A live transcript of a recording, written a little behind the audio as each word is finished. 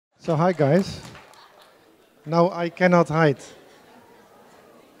So hi guys. Now I cannot hide.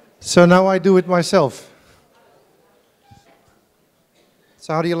 So now I do it myself.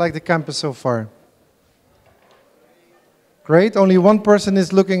 So how do you like the campus so far? Great. Only one person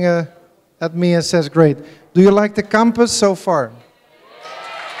is looking at me and says great. Do you like the campus so far?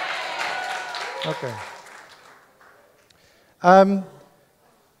 Okay.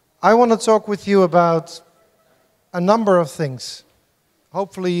 I want to talk with you about a number of things.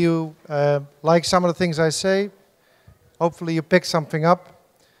 Hopefully you like some of the things I say. Hopefully you pick something up.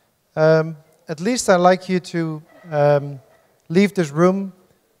 At least I'd like you to leave this room,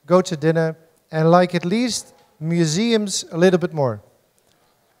 go to dinner, and like at least museums a little bit more.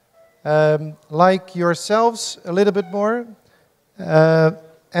 Like yourselves a little bit more.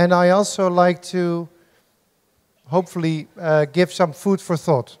 And I also like to hopefully give some food for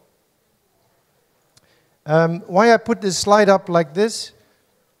thought. Why I put this slide up like this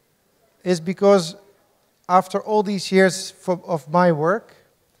is because after all these years of my work,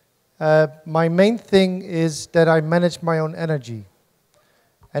 my main thing is that I manage my own energy.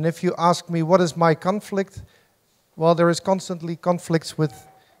 And if you ask me what is my conflict, well, there is constantly conflicts with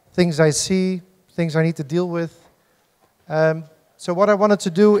things I see, things I need to deal with. So what I wanted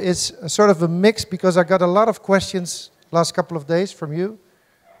to do is a sort of a mix, because I got a lot of questions last couple of days from you.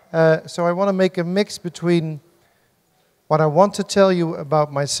 So I want to make a mix between what I want to tell you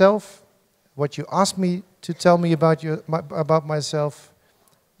about myself, what you asked me to tell me about myself,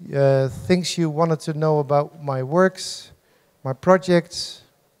 things you wanted to know about my works, my projects,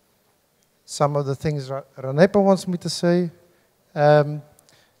 some of the things RANEPA wants me to say.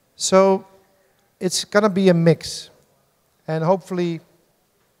 So it's going to be a mix, and hopefully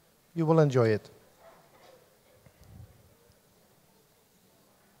you will enjoy it.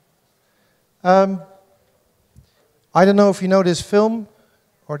 I don't know if you know this film,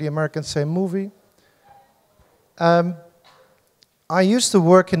 or the Americans say movie. I used to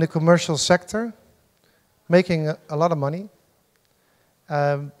work in the commercial sector, making a lot of money,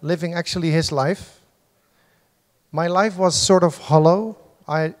 living actually his life. My life was sort of hollow.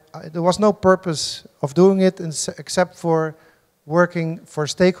 There was no purpose of doing it except for working for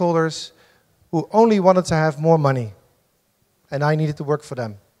stakeholders who only wanted to have more money, and I needed to work for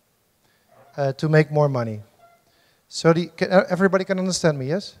them to make more money. So everybody can understand me,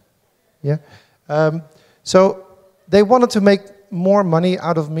 yes? Yeah. So they wanted to make more money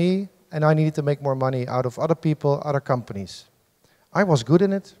out of me, and I needed to make more money out of other people, other companies. I was good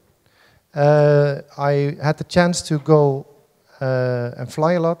in it. I had the chance to go and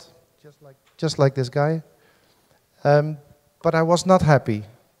fly a lot, just like this guy. But I was not happy.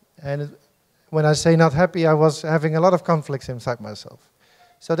 And when I say not happy, I was having a lot of conflicts inside myself.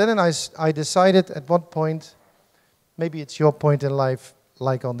 So then I decided at one point, maybe it's your point in life,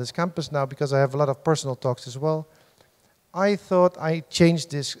 like on this campus now, because I have a lot of personal talks as well. I thought I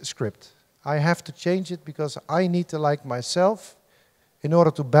changed this script. I have to change it because I need to like myself in order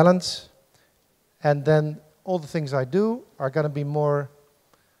to balance, and then all the things I do are going to be more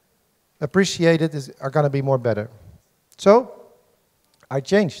appreciated, are going to be more better. So I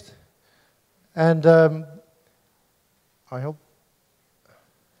changed, and I hope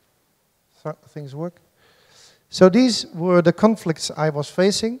things work. So these were the conflicts I was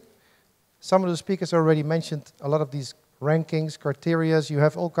facing. Some of the speakers already mentioned a lot of these rankings, criteria. You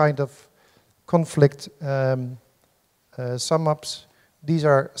have all kind of conflict sum-ups. These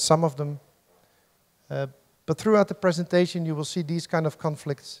are some of them. But throughout the presentation, you will see these kind of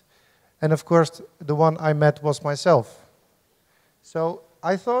conflicts. And of course, the one I met was myself. So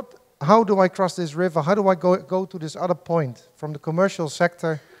I thought, how do I cross this river? How do I go to this other point from the commercial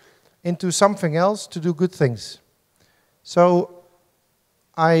sector into something else to do good things? So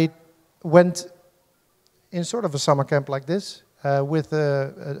I went in sort of a summer camp like this with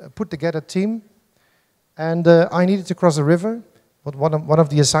a put-together team, and I needed to cross a river. But one of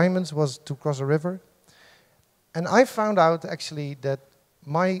the assignments was to cross a river. And I found out actually that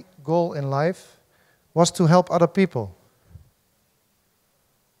my goal in life was to help other people.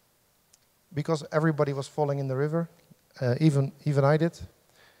 Because everybody was falling in the river, even I did.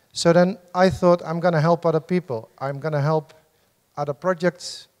 So then I thought, I'm going to help other people. I'm going to help other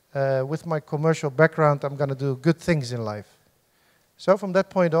projects. With my commercial background, I'm going to do good things in life. So from that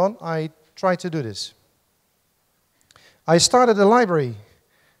point on, I tried to do this. I started a library.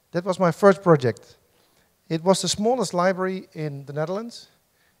 That was my first project. It was the smallest library in the Netherlands.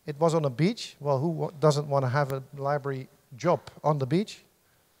 It was on a beach. Well, who doesn't want to have a library job on the beach?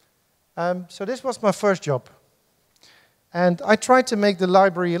 So this was my first job. And I tried to make the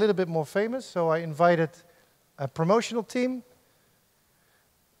library a little bit more famous, so I invited a promotional team.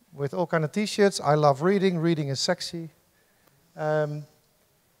 with all kind of t-shirts. I love reading. Reading is sexy.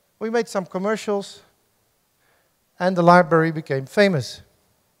 We made some commercials, and the library became famous.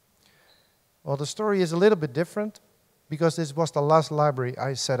 Well, the story is a little bit different, because this was the last library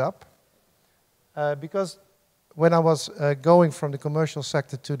I set up. Because when I was going from the commercial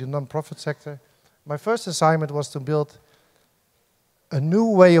sector to the non-profit sector, my first assignment was to build a new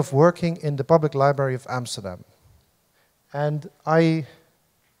way of working in the public library of Amsterdam. And I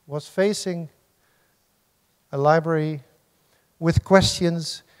was facing a library with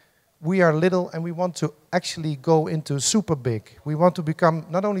questions. We are little and we want to actually go into super big. We want to become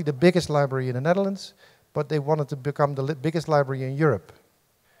not only the biggest library in the Netherlands, but they wanted to become the biggest library in Europe.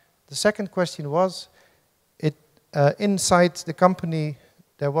 The second question was, inside the company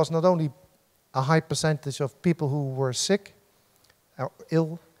there was not only a high percentage of people who were sick or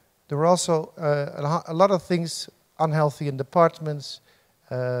ill, there were also a lot of things unhealthy in departments,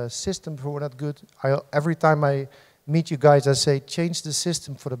 systems were not good. Every time I meet you guys, I say, change the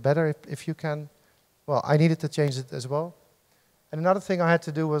system for the better if you can. Well, I needed to change it as well. And another thing I had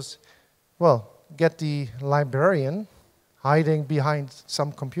to do was, well, get the librarian hiding behind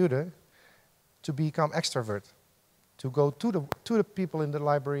some computer to become extrovert, to go to the people in the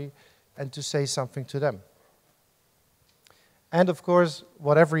library and to say something to them. And of course,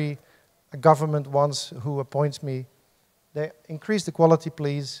 what every government wants who appoints me, they increase the quality,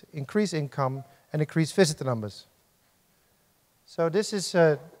 please, increase income, and increase visitor numbers. So this is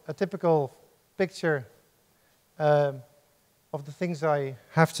a typical picture of the things I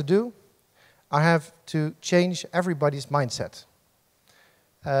have to do. I have to change everybody's mindset.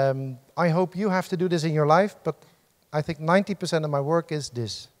 I hope you have to do this in your life, but I think 90% of my work is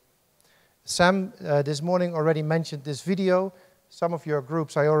this. Sam this morning already mentioned this video. Some of your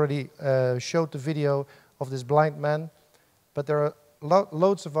groups, I already showed the video of this blind man, but there are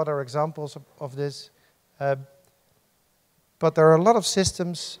loads of other examples of this. But there are a lot of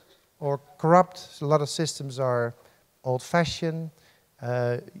systems or corrupt, a lot of systems are old-fashioned.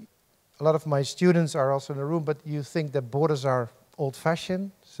 A lot of my students are also in the room, but you think that borders are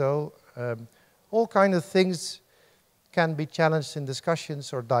old-fashioned. So all kind of things can be challenged in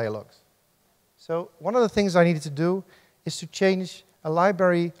discussions or dialogues. So one of the things I needed to do is to change a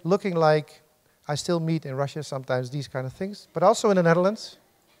library looking like, I still meet in Russia sometimes these kind of things, but also in the Netherlands.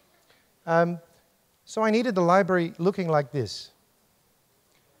 So I needed the library looking like this.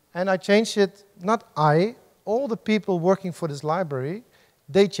 And I changed it, not I, all the people working for this library,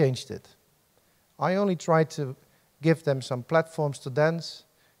 they changed it. I only tried to give them some platforms to dance,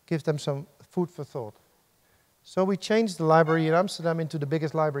 give them some food for thought. So we changed the library in Amsterdam into the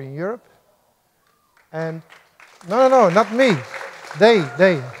biggest library in Europe. And no, not me. They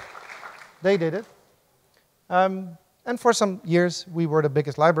did it. And for some years, we were the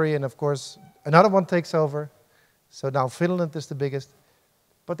biggest library, and of course, another one takes over. So now Finland is the biggest.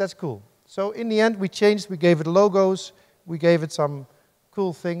 But that's cool. So in the end, we changed, we gave it logos, we gave it some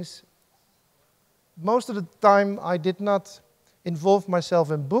cool things. Most of the time, I did not involve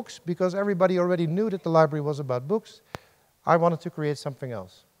myself in books, because everybody already knew that the library was about books. I wanted to create something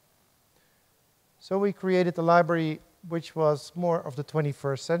else. So we created a library which was more of the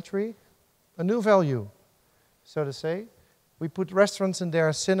 21st century, a new value, so to say. We put restaurants in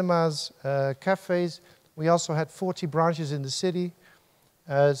there, cinemas, cafes. We also had 40 branches in the city.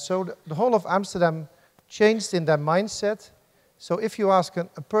 So the whole of Amsterdam changed in their mindset. So if you ask a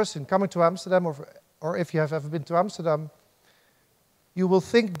person coming to Amsterdam, or if you have ever been to Amsterdam, you will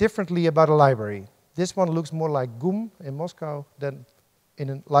think differently about a library. This one looks more like GUM in Moscow than in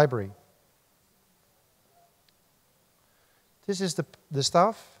a library. This is the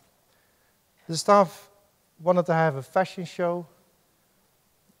staff. The staff wanted to have a fashion show.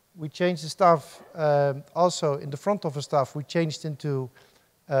 We changed the staff, also in the front office staff, we changed into,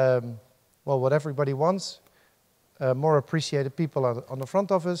 well, what everybody wants. More appreciated people on the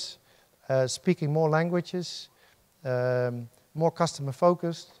front office, speaking more languages, more customer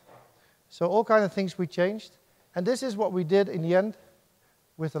focused. So all kind of things we changed. And this is what we did in the end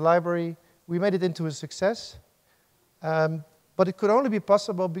with the library. We made it into a success. But it could only be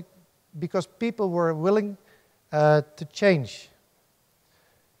possible because people were willing to change.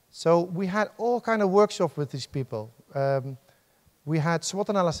 So we had all kind of workshops with these people. We had SWOT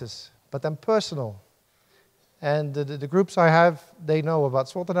analysis, but then personal. And the groups I have, they know about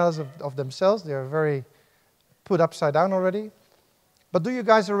SWOT analysis of themselves. They're very put upside down already. But do you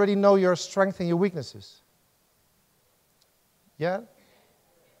guys already know your strengths and your weaknesses? Yeah?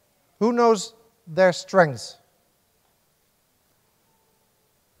 Who knows their strengths?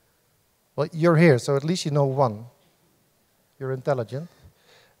 Well, you're here, so at least you know one. You're intelligent.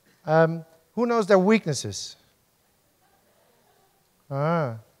 Who knows their weaknesses?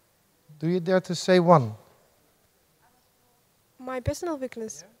 Do you dare to say one? My personal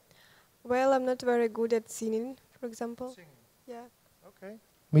weakness? Well, I'm not very good at singing, for example. Singing. Yeah. Okay.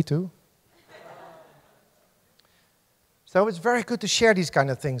 Me too. So it's very good to share these kind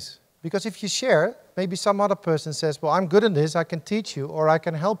of things. Because if you share, maybe some other person says, well, I'm good in this, I can teach you, or I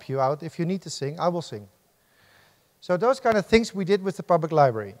can help you out. If you need to sing, I will sing. So those kind of things we did with the public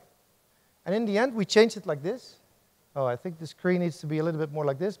library. And in the end, we changed it like this. Oh, I think the screen needs to be a little bit more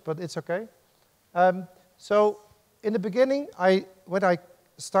like this, but it's okay. So in the beginning, when I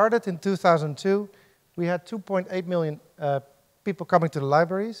started in 2002, we had 2.8 million people coming to the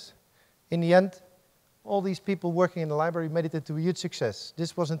libraries. In the end, all these people working in the library made it into a huge success.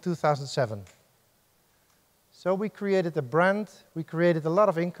 This was in 2007. So we created a brand, we created a lot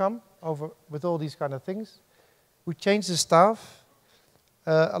of income with all these kind of things. We changed the staff.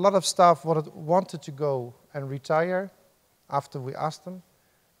 A lot of staff wanted to go and retire after we asked them.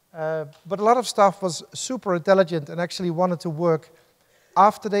 But a lot of staff was super intelligent and actually wanted to work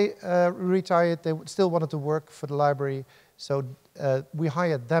after they retired. They still wanted to work for the library. So we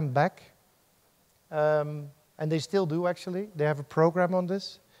hired them back. And they still do, actually. They have a program on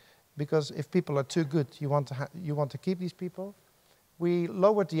this. Because if people are too good, you want to keep these people. We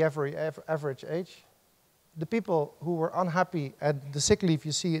lowered the average age. The people who were unhappy, and the sick leave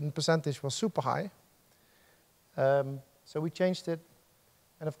you see in percentage was super high. So we changed it.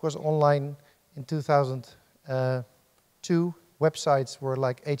 And of course, online in 2002, websites were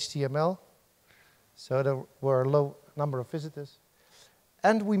like HTML. So there were a low number of visitors.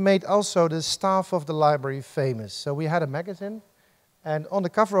 And we made also the staff of the library famous. So we had a magazine. And on the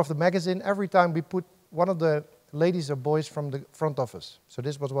cover of the magazine, every time we put one of the ladies or boys from the front office. So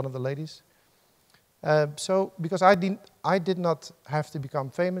this was one of the ladies. So because I did not have to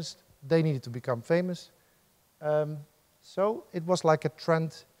become famous, they needed to become famous. So it was like a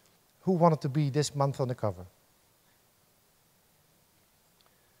trend, who wanted to be this month on the cover.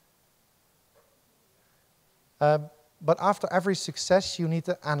 But after every success, you need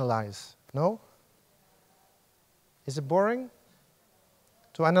to analyze, no? Is it boring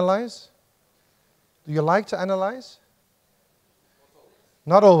to analyze? Do you like to analyze?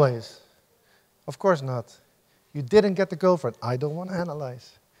 Not always. Of course not. You didn't get the girlfriend. I don't want to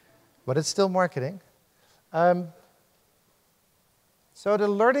analyze. But it's still marketing. So the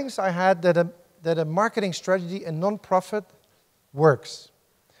learnings I had that a marketing strategy, a non-profit, works.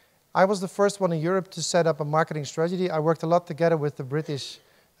 I was the first one in Europe to set up a marketing strategy. I worked a lot together with the British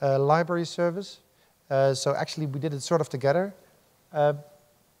Library Service. So actually we did it sort of together.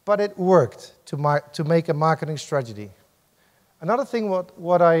 But it worked to make a marketing strategy. Another thing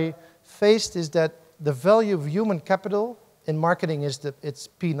what I faced is that the value of human capital in marketing is it's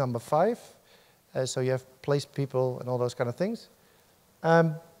P number 5. So you have place people and all those kind of things.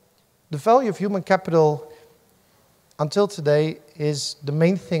 The value of human capital until today is the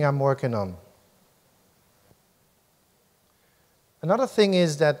main thing I'm working on. Another thing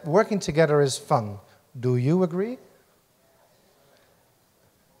is that working together is fun. Do you agree?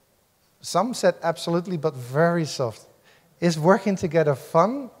 Some said absolutely, but very soft. Is working together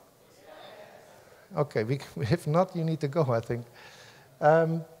fun? Okay, if not, you need to go, I think.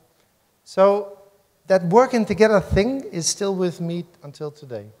 So that working together thing is still with me until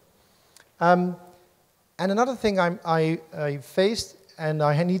today. And another thing I faced, and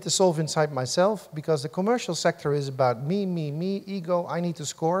I need to solve inside myself, because the commercial sector is about me, ego, I need to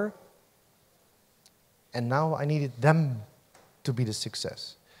score. And now I needed them to be the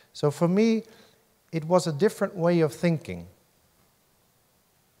success. So for me, it was a different way of thinking.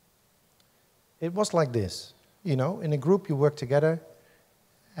 It was like this, you know, in a group you work together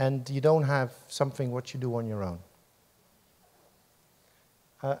and you don't have something what you do on your own.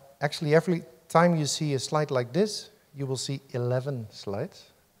 Actually, every time you see a slide like this, you will see 11 slides.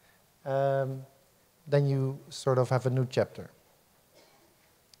 Then you sort of have a new chapter.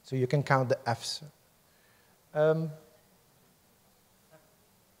 So you can count the F's.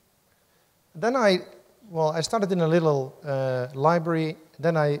 Then I started in a little library.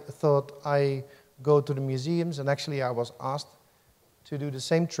 Then I thought I go to the museums, and actually I was asked to do the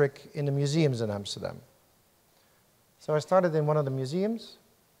same trick in the museums in Amsterdam. So I started in one of the museums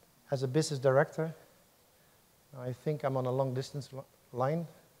as a business director. I think I'm on a long distance line.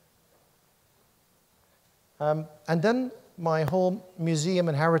 And then my whole museum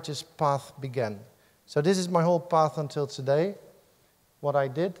and heritage path began. So this is my whole path until today, what I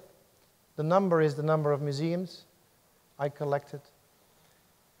did. The number is the number of museums I collected.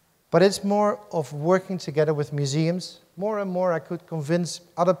 But it's more of working together with museums more and more I could convince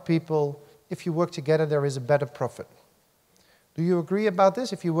other people, if you work together, there is a better profit. Do you agree about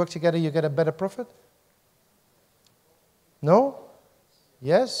this? If you work together, you get a better profit? No?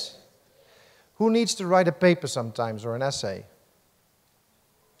 Yes? Who needs to write a paper sometimes or an essay?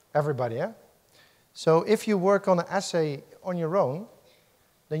 Everybody, yeah? So if you work on an essay on your own,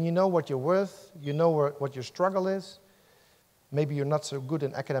 then you know what you're worth, you know what your struggle is. Maybe you're not so good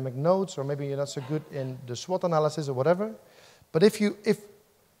in academic notes, or maybe you're not so good in the SWOT analysis or whatever. But if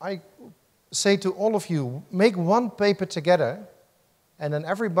I say to all of you, make one paper together, and then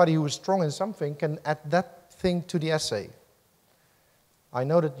everybody who is strong in something can add that thing to the essay. I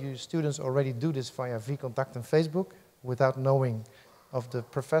know that you students already do this via vContact and Facebook without knowing of the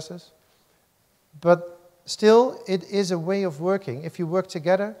professors. But still, it is a way of working. If you work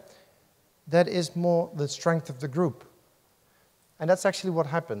together, that is more the strength of the group. And that's actually what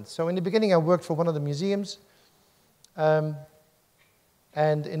happened. So in the beginning, I worked for one of the museums. And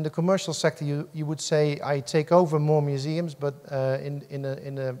in the commercial sector, you would say, I take over more museums. But in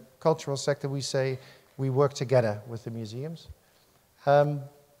the cultural sector, we say, we work together with the museums. And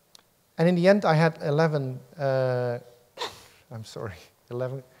in the end, I had 11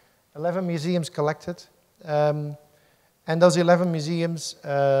 museums collected. And those 11 museums,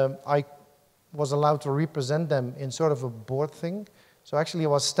 I was allowed to represent them in sort of a board thing. So actually I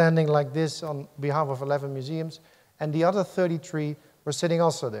was standing like this on behalf of 11 museums, and the other 33 were sitting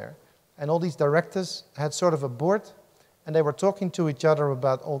also there. And all these directors had sort of a board, and they were talking to each other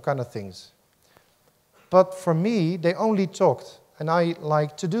about all kind of things. But for me, they only talked, and I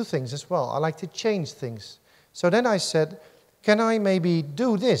like to do things as well. I like to change things. So then I said, can I maybe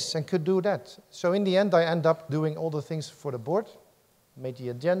do this and could do that? So in the end, I end up doing all the things for the board, made the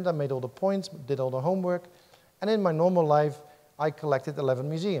agenda, made all the points, did all the homework. And in my normal life, I collected 11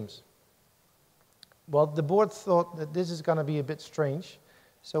 museums. Well, the board thought that this is going to be a bit strange.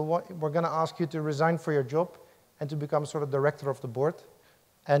 So we're going to ask you to resign for your job and to become sort of director of the board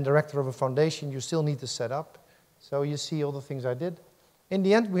and director of a foundation. You still need to set up. So you see all the things I did. In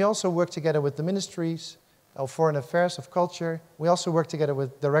the end, we also worked together with the ministries of foreign affairs, of culture. We also worked together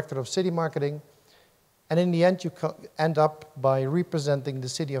with director of city marketing. And in the end, you end up by representing the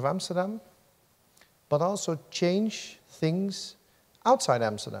city of Amsterdam, but also change things outside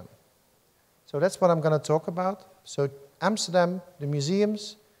Amsterdam. So that's what I'm going to talk about. So Amsterdam, the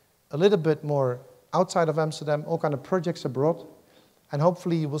museums, a little bit more outside of Amsterdam, all kind of projects abroad. And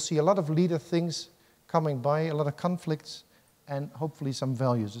hopefully you will see a lot of leader things coming by, a lot of conflicts, and hopefully some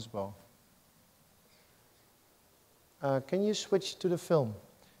values as well. Can you switch to the film?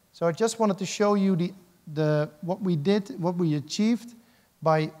 So I just wanted to show you what we did, what we achieved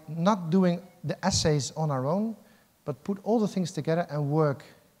by not doing the essays on our own, but put all the things together and work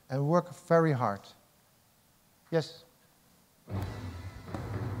very hard. Yes?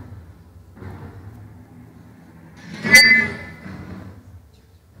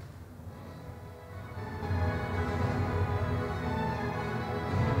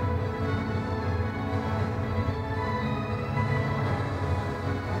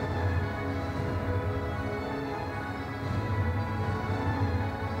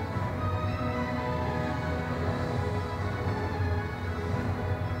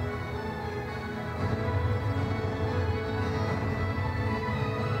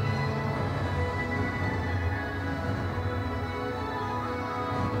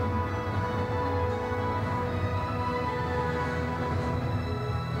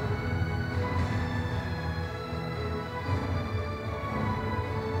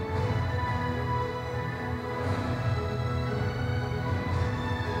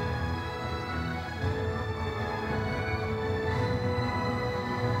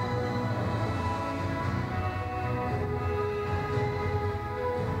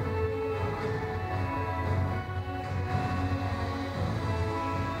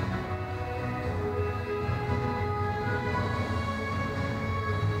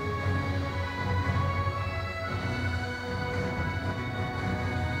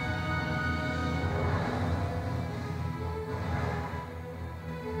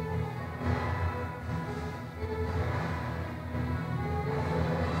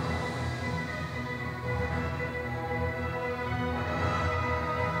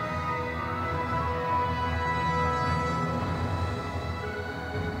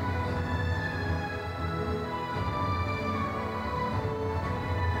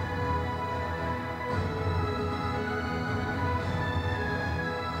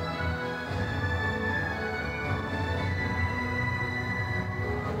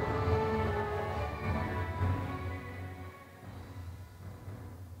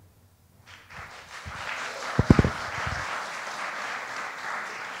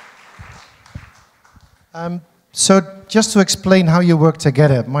 So just to explain how you work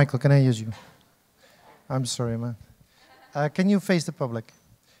together, Michael, can I use you? I'm sorry, man. Can you face the public?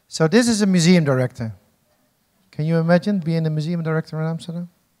 So this is a museum director. Can you imagine being a museum director in Amsterdam?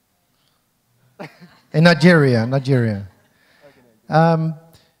 In Nigeria, Nigeria.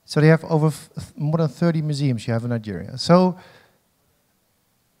 So they have over more than 30 museums you have in Nigeria. So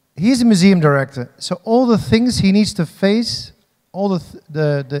he's a museum director. So all the things he needs to face, all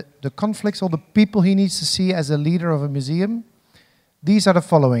the conflicts, all the people he needs to see as a leader of a museum, these are the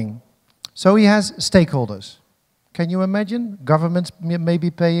following. So he has stakeholders. Can you imagine? Governments may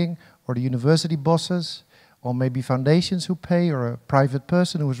be paying, or the university bosses, or maybe foundations who pay, or a private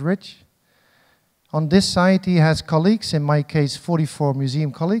person who is rich. On this side, he has colleagues, in my case, 44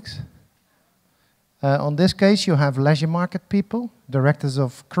 museum colleagues. On this case, you have leisure market people, directors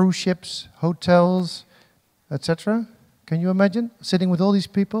of cruise ships, hotels, etc. Can you imagine sitting with all these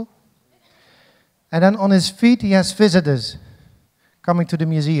people? And then on his feet, he has visitors coming to the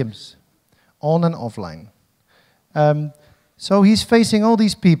museums, on and offline. So he's facing all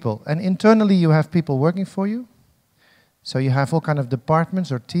these people, and internally you have people working for you. So you have all kind of departments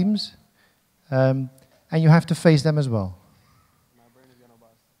or teams. And you have to face them as well.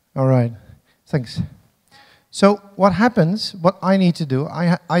 All right, thanks. So what happens, what I need to do,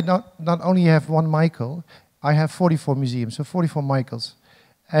 I not only have one Michael, I have 44 museums, so 44 Michaels.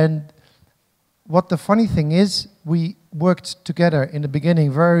 And what the funny thing is, we worked together in the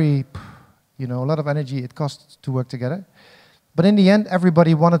beginning very, a lot of energy it costs to work together. But in the end,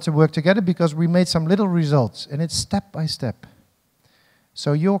 everybody wanted to work together because we made some little results, and it's step by step.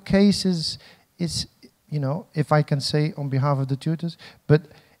 So your case is, if I can say on behalf of the tutors, but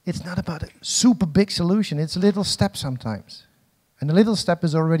it's not about a super big solution, it's a little step sometimes. And a little step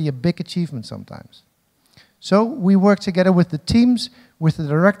is already a big achievement sometimes. So we work together with the teams, with the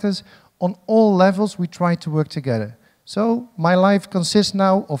directors, on all levels we try to work together. So my life consists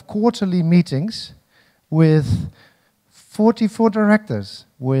now of quarterly meetings with 44 directors,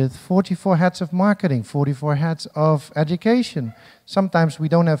 with 44 heads of marketing, 44 heads of education. Sometimes we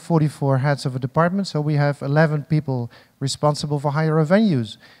don't have 44 heads of a department, so we have 11 people responsible for higher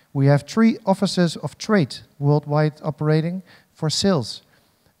venues. We have 3 officers of trade worldwide operating for sales.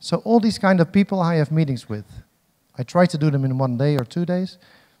 So all these kind of people I have meetings with. I try to do them in 1 day or 2 days,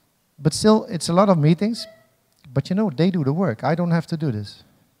 but still it's a lot of meetings. But they do the work. I don't have to do this.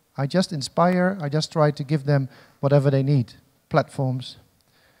 I just inspire, I just try to give them whatever they need. Platforms,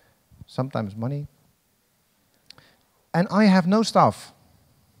 sometimes money. And I have no staff,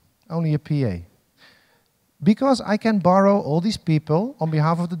 only a PA. Because I can borrow all these people on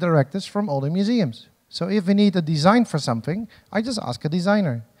behalf of the directors from all the museums. So if we need a design for something, I just ask a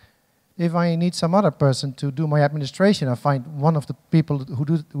designer. If I need some other person to do my administration, I find one of the people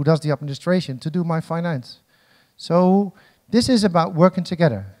who does the administration to do my finance. So this is about working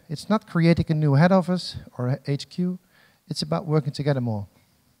together. It's not creating a new head office or a HQ. It's about working together more.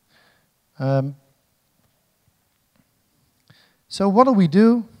 So what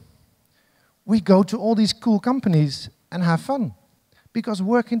do? We go to all these cool companies and have fun. Because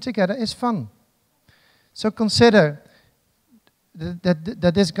working together is fun. So consider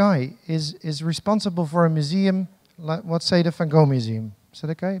that this guy is responsible for a museum, like, let's say the Van Gogh Museum. Is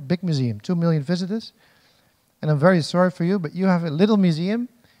that okay? Big museum, 2 million visitors. And I'm very sorry for you, but you have a little museum,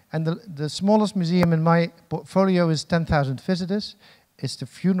 and the smallest museum in my portfolio is 10,000 visitors. It's the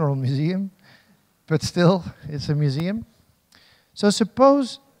funeral museum, but still, it's a museum. So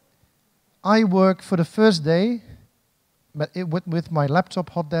suppose I work for the first day with my laptop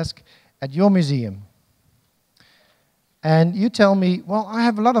hot desk at your museum. And you tell me, well, I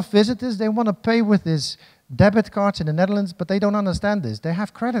have a lot of visitors, they want to pay with this debit cards in the Netherlands, but they don't understand this. They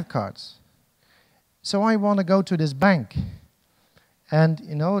have credit cards. So I want to go to this bank. And,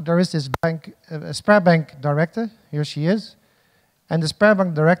 there is this bank, a Sperbank director, here she is. And the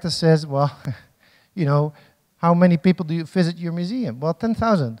Sperbank director says, well, how many people do you visit your museum? Well,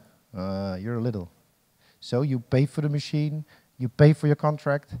 10,000. You're a little. So you pay for the machine, you pay for your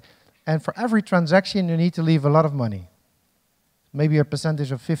contract, and for every transaction you need to leave a lot of money. Maybe a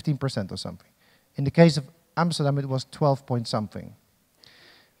percentage of 15% or something. In the case of Amsterdam, it was 12 point something.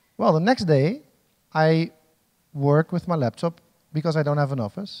 Well, the next day, I work with my laptop, because I don't have an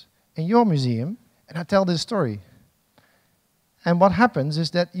office, in your museum, and I tell this story. And what happens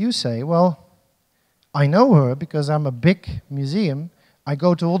is that you say, well, I know her because I'm a big museum. I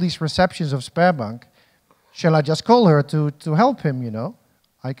go to all these receptions of Sperbank. Shall I just call her to help him,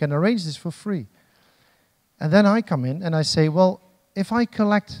 I can arrange this for free. And then I come in and I say, well, if I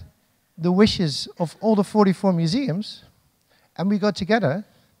collect the wishes of all the 44 museums, and we go together,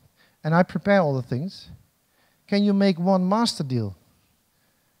 and I prepare all the things, can you make one master deal?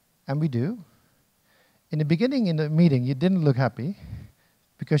 And we do. In the beginning, in the meeting, you didn't look happy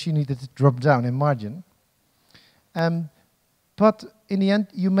because you needed to drop down in margin. But in the end,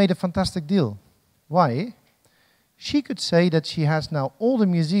 you made a fantastic deal. Why? She could say that she has now all the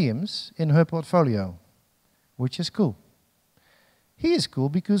museums in her portfolio, which is cool. He is cool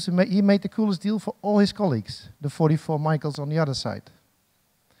because he made the coolest deal for all his colleagues, the 44 Michaels on the other side.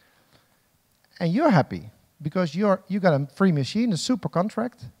 And you're happy because you got a free machine, a super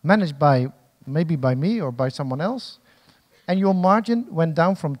contract, managed by maybe by me or by someone else, and your margin went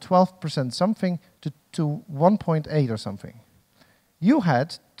down from 12% something to 1.8 or something. You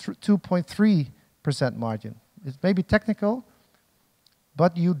had 2.3% margin. It's maybe technical,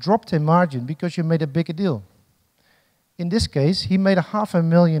 but you dropped in margin because you made a bigger deal. In this case, he made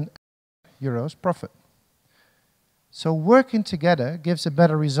 €500,000 profit. So working together gives a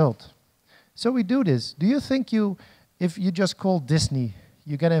better result. So we do this. Do you think if you just call Disney,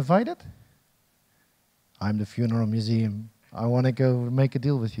 you get invited? I'm the funeral museum. I want to go make a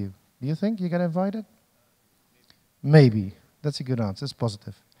deal with you. Do you think you get invited? Maybe. That's a good answer. It's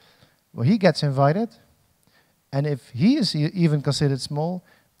positive. Well, he gets invited, and if he is even considered small,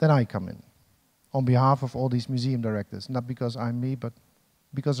 then I come in on behalf of all these museum directors, not because I'm me, but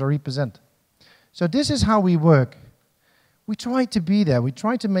because I represent. So this is how we work. We try to be there. We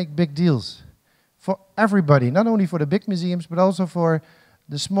try to make big deals for everybody, not only for the big museums, but also for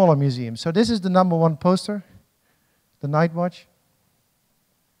the smaller museums. So this is the #1 poster, the Night Watch.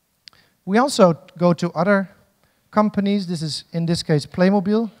 We also go to other companies. This is, in this case,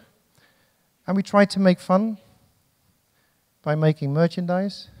 Playmobil. And we try to make fun by making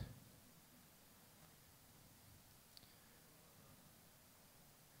merchandise.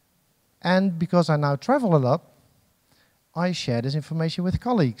 And because I now travel a lot, I share this information with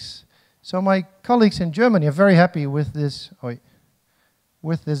colleagues. So my colleagues in Germany are very happy with this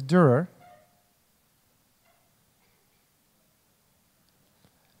Dürer.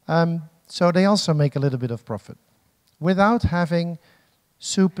 So they also make a little bit of profit. Without having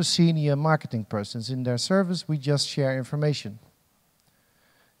super senior marketing persons in their service, we just share information.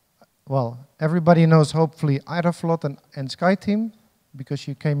 Well, everybody knows hopefully Aeroflot and SkyTeam, because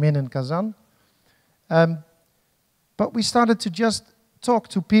you came in Kazan. But we started to just talk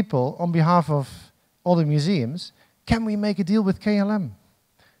to people on behalf of all the museums. Can we make a deal with KLM?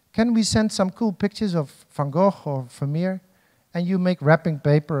 Can we send some cool pictures of Van Gogh or Vermeer, and you make wrapping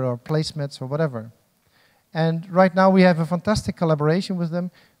paper or placemats or whatever? And right now we have a fantastic collaboration with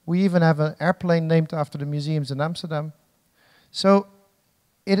them. We even have an airplane named after the museums in Amsterdam. So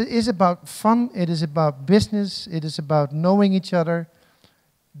it is about fun, it is about business, it is about knowing each other.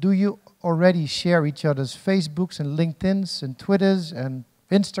 Do you already share each other's Facebooks and LinkedIns and Twitters and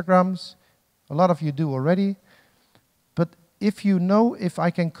Instagrams? A lot of you do already. But if you know, if I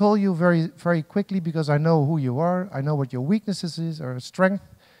can call you very, very quickly because I know who you are, I know what your weaknesses is or strength,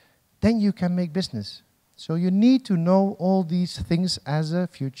 then you can make business. So you need to know all these things as a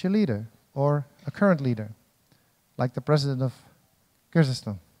future leader or a current leader, like the president of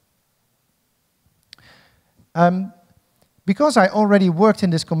Kyrgyzstan. Because I already worked in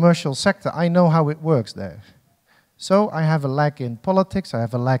this commercial sector, I know how it works there. So I have a lack in politics, I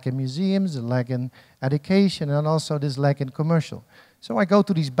have a lack in museums, a lack in education, and also this lack in commercial. So I go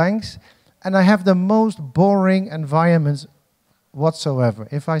to these banks, and I have the most boring environments whatsoever.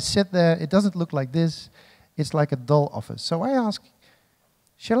 If I sit there, it doesn't look like this. It's like a dull office. So I ask,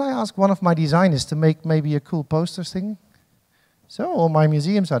 shall I ask one of my designers to make maybe a cool poster thing? So all my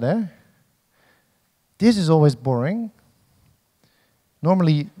museums are there. This is always boring.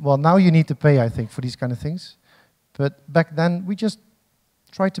 Normally, well, now you need to pay, I think, for these kind of things. But back then, we just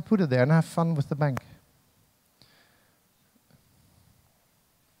tried to put it there and have fun with the bank.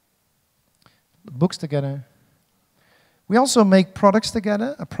 Books together. We also make products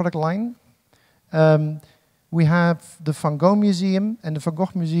together, a product line. We have the Van Gogh Museum, and the Van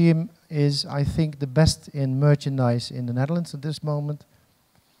Gogh Museum is, I think, the best in merchandise in the Netherlands at this moment.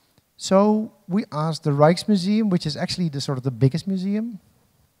 So we asked the Rijksmuseum, which is actually the sort of the biggest museum,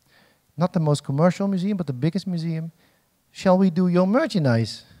 not the most commercial museum, but the biggest museum, shall we do your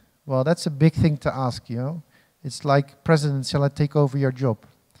merchandise? Well, that's a big thing to ask, you know. It's like, President, shall I take over your job?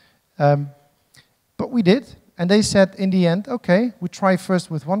 But we did, and they said in the end, okay, we try first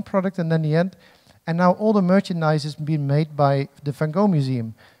with one product and then the end. And now all the merchandise is being made by the Van Gogh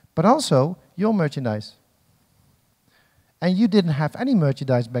Museum, but also your merchandise. And you didn't have any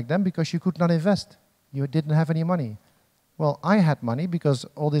merchandise back then because you could not invest. You didn't have any money. Well, I had money because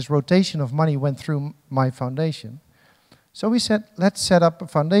all this rotation of money went through my foundation. So we said, let's set up a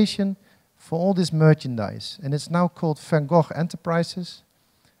foundation for all this merchandise. And it's now called Van Gogh Enterprises.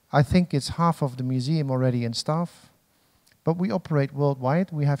 I think it's half of the museum already in staff. But we operate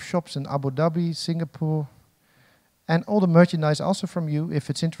worldwide. We have shops in Abu Dhabi, Singapore, and all the merchandise also from you,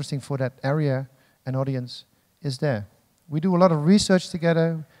 if it's interesting for that area and audience, is there. We do a lot of research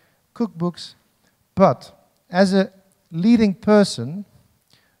together, cookbooks, but as a leading person,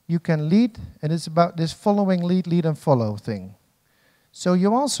 you can lead, and it's about this following, lead, lead, and follow thing. So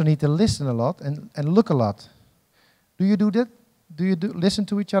you also need to listen a lot and look a lot. Do you do that? Do you listen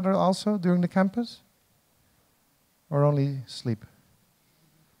to each other also during the campus? Or only sleep?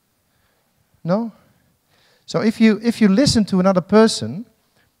 No? So if you listen to another person,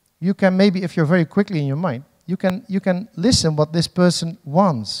 you can maybe, if you're very quickly in your mind, you can listen what this person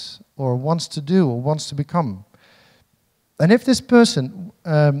wants to do or wants to become. And if this person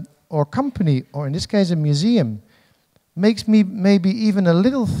or company, or in this case a museum, makes me maybe even a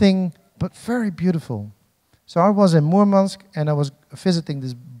little thing, but very beautiful. So I was in Murmansk and I was visiting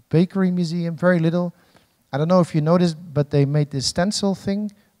this bakery museum, very little. I don't know if you noticed, but they made this stencil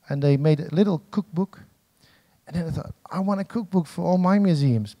thing and they made a little cookbook. And then I thought, I want a cookbook for all my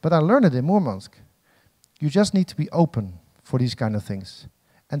museums. But I learned it in Murmansk. You just need to be open for these kind of things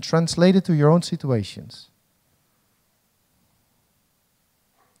and translate it to your own situations.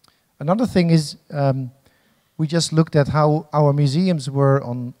 Another thing is, we just looked at how our museums were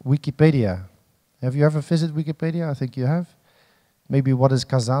on Wikipedia. Have you ever visited Wikipedia? I think you have. Maybe what is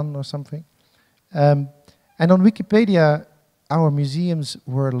Kazan or something. And on Wikipedia, our museums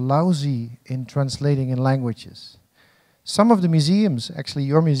were lousy in translating in languages. Some of the museums, actually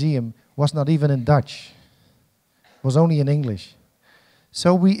your museum, was not even in Dutch. It was only in English.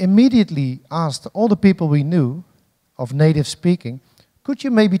 So we immediately asked all the people we knew of native speaking, could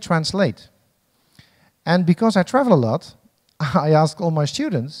you maybe translate? And because I travel a lot, I asked all my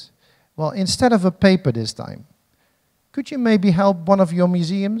students, well, instead of a paper this time, could you maybe help one of your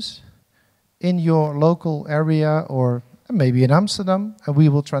museums in your local area or maybe in Amsterdam, and we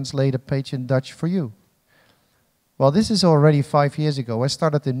will translate a page in Dutch for you. Well, this is already 5 years ago. I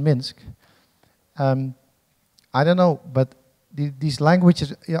started in Minsk. I don't know, but these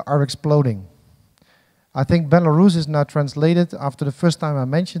languages are exploding. I think Belarus is now translated after the first time I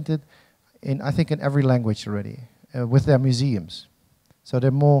mentioned it, I think in every language already, with their museums. So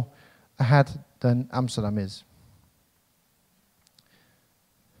they're more ahead than Amsterdam is.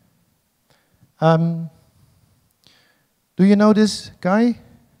 Do you know this guy?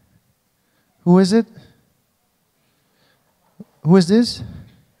 Who is it? Who is this?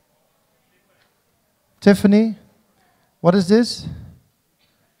 Tiffany? What is this?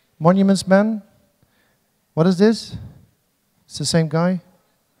 Monuments Man? What is this? It's the same guy.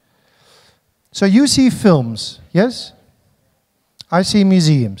 So you see films, yes? I see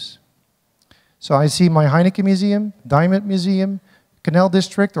museums. So I see my Heineken Museum, Diamond Museum, Canal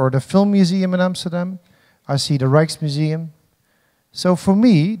District, or the Film Museum in Amsterdam. I see the Rijksmuseum. So for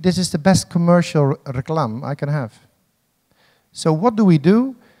me, this is the best commercial reclame I can have. So what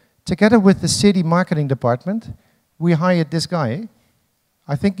do? Together with the city marketing department, we hired this guy.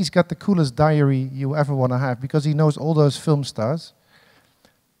 I think he's got the coolest diary you ever want to have because he knows all those film stars.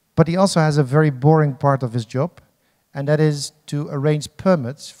 But he also has a very boring part of his job, and that is to arrange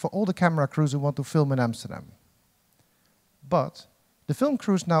permits for all the camera crews who want to film in Amsterdam. But the film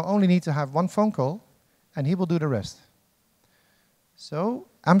crews now only need to have one phone call, and he will do the rest. So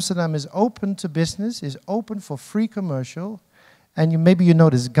Amsterdam is open to business, is open for free commercial. And maybe you know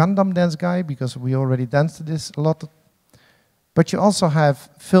this Gundam dance guy, because we already danced to this a lot. But you also have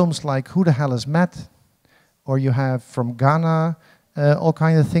films like Who the Hell is Matt? Or you have from Ghana, all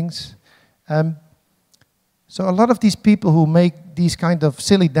kinds of things. So a lot of these people who make these kind of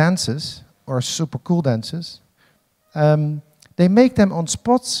silly dances, or super cool dances, they make them on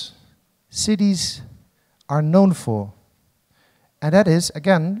spots cities are known for. And that is,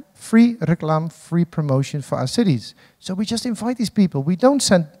 again, free reclame, free promotion for our cities. So we just invite these people. We don't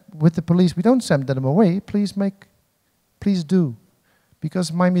send, with the police, we don't send them away. Please do.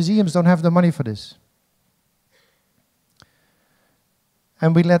 Because my museums don't have the money for this.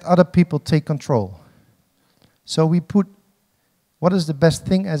 And we let other people take control. So we put, what is the best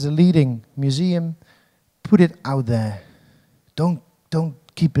thing as a leading museum? Put it out there. Don't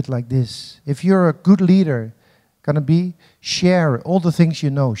keep it like this. If you're a good leader, share all the things you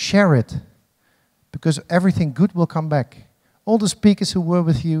know. Share it. Because everything good will come back. All the speakers who were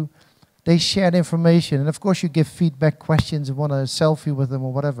with you, they shared information. And of course you give feedback, questions, and want a selfie with them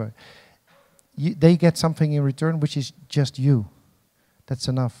or whatever. They get something in return, which is just you. That's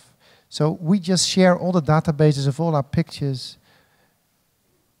enough. So we just share all the databases of all our pictures.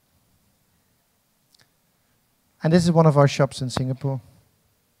 And this is one of our shops in Singapore.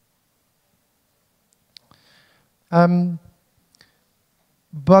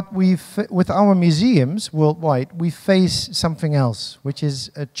 But with our museums worldwide, we face something else, which is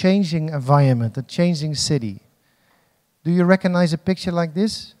a changing environment, a changing city. Do you recognize a picture like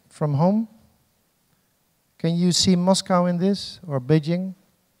this from home? Can you see Moscow in this, or Beijing?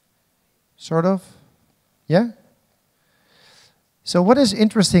 Sort of? Yeah? So what is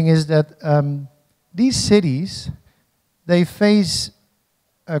interesting is that these cities, they face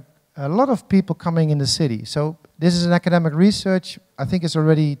a lot of people coming in the city. So this is an academic research. I think it's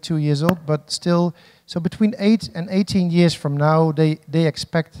already 2 years old, but still. So between 8 and 18 years from now, they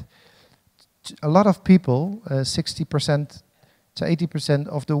expect a lot of people, 60% to 80%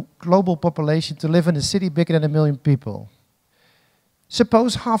 of the global population, to live in a city bigger than 1 million people.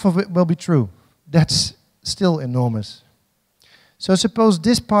 Suppose half of it will be true. That's still enormous. So suppose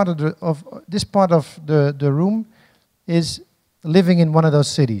this part of the room is living in one of those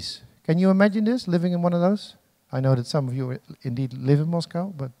cities. Can you imagine this, living in one of those? I know that some of you indeed live in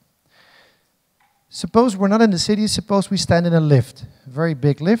Moscow, but suppose we're not in the city, suppose we stand in a lift, a very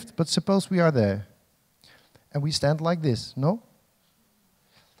big lift, but suppose we are there. And we stand like this, no?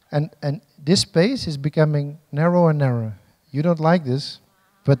 And this space is becoming narrower and narrower. You don't like this,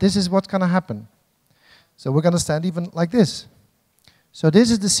 but this is what's going to happen. So we're going to stand even like this. So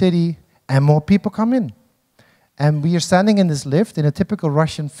this is the city, and more people come in. And we are standing in this lift in a typical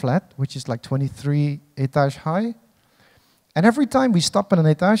Russian flat, which is like 23 etage high. And every time we stop in an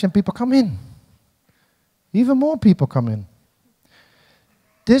etage and people come in. Even more people come in.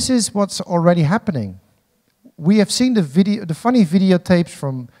 This is what's already happening. We have seen the funny videotapes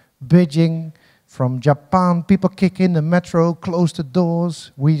from Beijing, from Japan. People kick in the metro, close the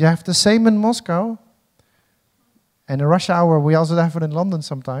doors. We have the same in Moscow. And in rush hour, we also have it in London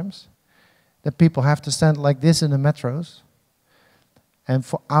sometimes. That people have to stand like this in the metros. And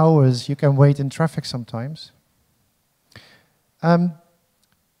for hours, you can wait in traffic sometimes.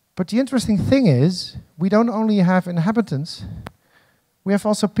 But the interesting thing is, we don't only have inhabitants, we have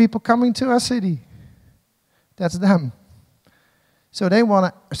also people coming to our city. That's them. So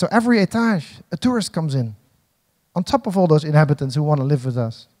so every etage, a tourist comes in, on top of all those inhabitants who want to live with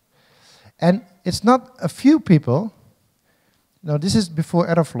us. And it's not a few people. No, this is before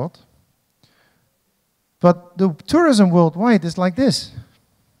Aeroflot. But the tourism worldwide is like this.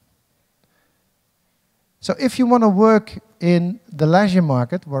 So if you want to work in the leisure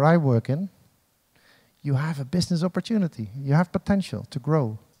market, where I work in, you have a business opportunity. You have potential to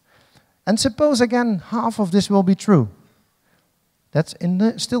grow. And suppose, again, half of this will be true. That's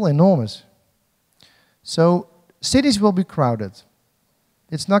still enormous. So cities will be crowded.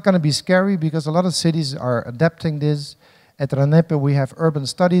 It's not going to be scary because a lot of cities are adapting this. At RANEPA, we have urban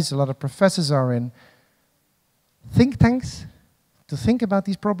studies. A lot of professors are in think tanks to think about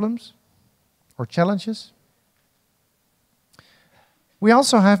these problems or challenges. We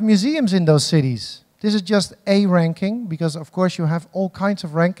also have museums in those cities. This is just a ranking because, of course, you have all kinds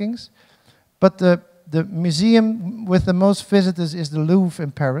of rankings. But the museum with the most visitors is the Louvre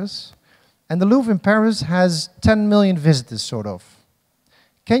in Paris. And the Louvre in Paris has 10 million visitors, sort of.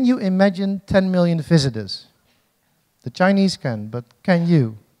 Can you imagine 10 million visitors? The Chinese can, but can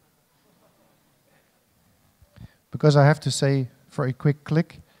you? Because I have to say, for a quick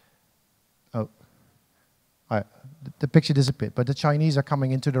click, the picture disappeared, but the Chinese are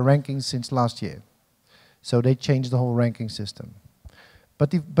coming into the rankings since last year. So they changed the whole ranking system. But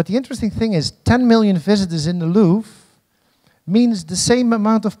the interesting thing is 10 million visitors in the Louvre means the same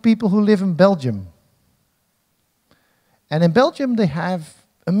amount of people who live in Belgium. And in Belgium they have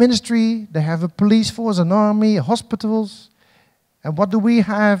a ministry, they have a police force, an army, hospitals. And what do we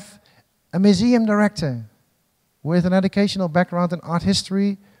have? A museum director with an educational background in art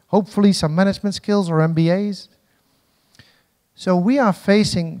history, hopefully some management skills or MBAs. So we are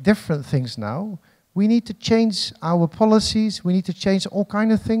facing different things now. We need to change our policies. We need to change all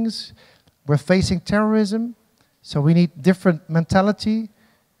kinds of things. We're facing terrorism, so we need different mentality.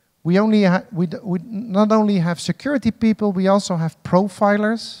 We not only have security people, we also have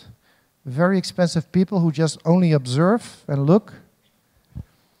profilers, very expensive people who just only observe and look.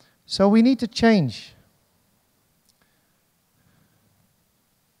 So we need to change.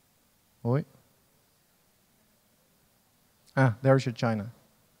 Oi. There's your China.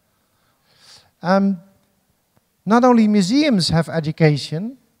 Not only museums have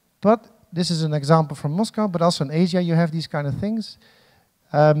education, but this is an example from Moscow, but also in Asia you have these kind of things.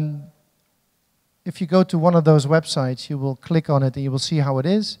 If you go to one of those websites, you will click on it and you will see how it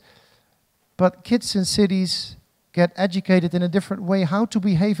is. But kids in cities get educated in a different way, how to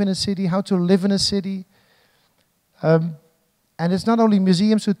behave in a city, how to live in a city. And it's not only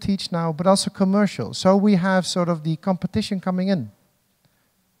museums who teach now, but also commercial. So we have sort of the competition coming in.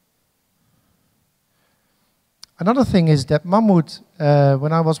 Another thing is that Mahmoud,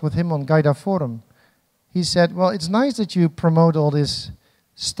 when I was with him on Gaida Forum, he said, well, it's nice that you promote all this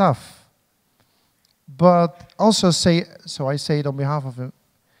stuff, but also say, so I say it on behalf of him,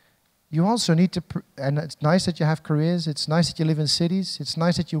 you also need to, and it's nice that you have careers, it's nice that you live in cities, it's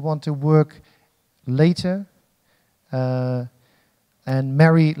nice that you want to work later, and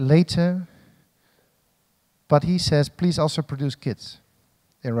marry later, but he says, please also produce kids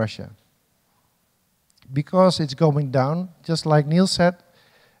in Russia. Because it's going down, just like Neil said,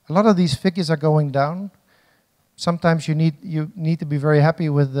 a lot of these figures are going down. Sometimes you need to be very happy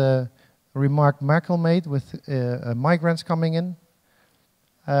with the remark Merkel made with migrants coming in.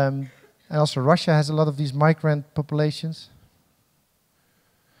 And also Russia has a lot of these migrant populations.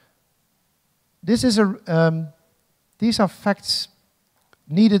 These are facts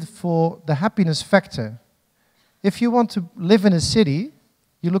needed for the happiness factor. If you want to live in a city,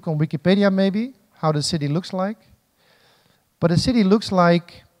 you look on Wikipedia maybe, how the city looks like. But a city looks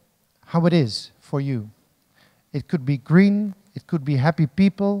like how it is for you. It could be green, it could be happy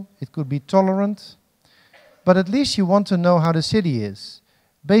people, it could be tolerant. But at least you want to know how the city is.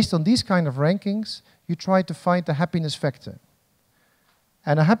 Based on these kind of rankings, you try to find the happiness factor.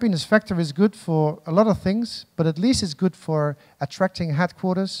 And a happiness factor is good for a lot of things, but at least it's good for attracting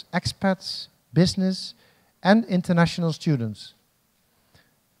headquarters, expats, business, and international students.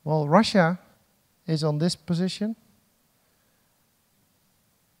 Well, Russia is on this position.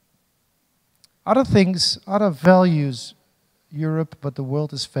 Other things, other values Europe, but the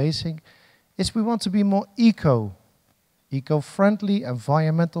world is facing, is we want to be more eco-friendly,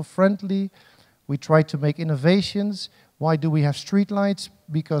 environmental friendly. We try to make innovations. Why do we have street lights?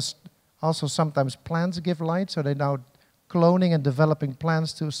 Because also sometimes plants give light, so they're now cloning and developing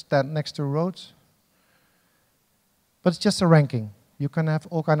plants to stand next to roads. But it's just a ranking. You can have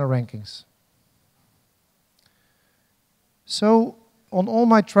all kind of rankings. So on all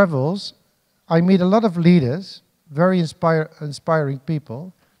my travels, I meet a lot of leaders, very inspiring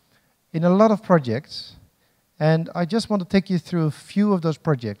people, in a lot of projects. And I just want to take you through a few of those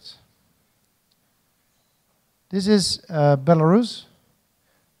projects. This is Belarus.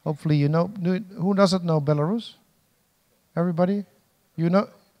 Hopefully you know. Who doesn't know Belarus? Everybody? You know?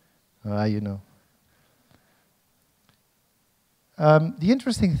 You know. The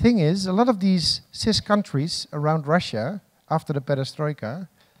interesting thing is, a lot of these CIS countries around Russia, after the perestroika,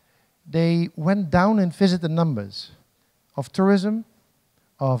 they went down in visitor numbers of tourism,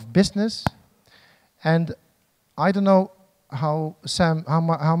 of business, and I don't know how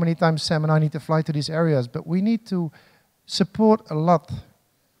many times Sam and I need to fly to these areas, but we need to support a lot.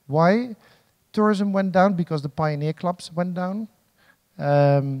 Why? Tourism went down because the pioneer clubs went down.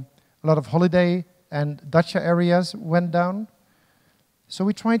 A lot of holiday and dacha areas went down. So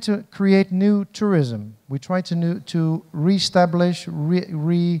we try to create new tourism. We try to re-establish,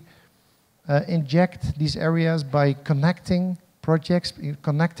 inject these areas by connecting projects,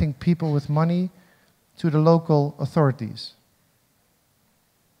 connecting people with money to the local authorities.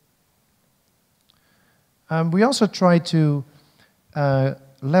 We also try to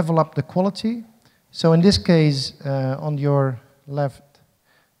level up the quality. So in this case, on your left,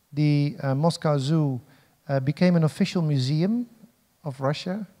 the Moscow Zoo became an official museum of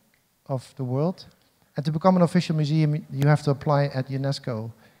Russia, of the world. And to become an official museum, you have to apply at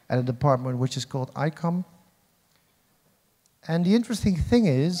UNESCO at a department which is called ICOM. And the interesting thing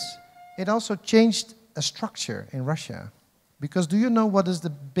is, it also changed a structure in Russia. Because do you know what is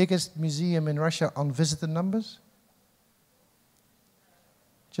the biggest museum in Russia on visitor numbers?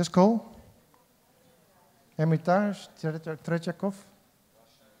 Just call. Hermitage, Tretyakov,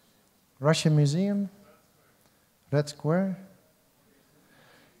 Russian Museum, Red Square.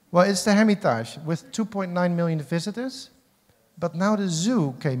 Well, it's the Hermitage with 2.9 million visitors, but now the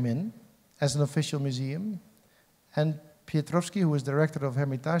zoo came in as an official museum, and Pietrovsky, who was director of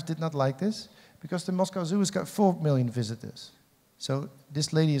Hermitage, did not like this, because the Moscow Zoo has got 4 million visitors. So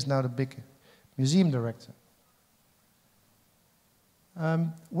this lady is now the big museum director.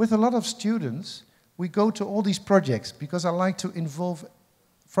 With a lot of students, we go to all these projects, because I like to involve,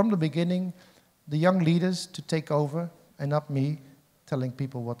 from the beginning, the young leaders to take over, and not me telling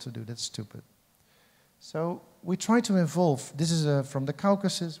people what to do. That's stupid. So we try to involve, this is from the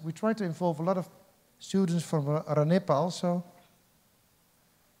Caucasus, we try to involve a lot of students from RANEPA also.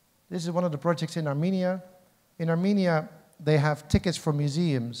 This is one of the projects in Armenia. In Armenia, they have tickets for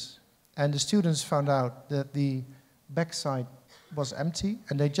museums, and the students found out that the backside was empty,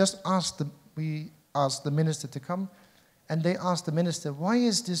 and they just asked asked the minister to come, and they asked the minister, why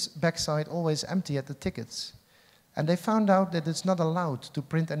is this backside always empty at the tickets? And they found out that it's not allowed to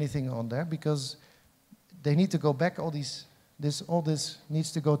print anything on there because they need to go back, all this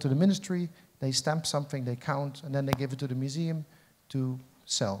needs to go to the ministry, they stamp something, they count, and then they give it to the museum to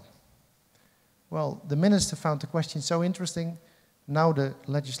sell. Well, the minister found the question so interesting. Now the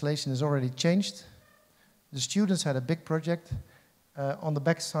legislation is already changed. The students had a big project. On the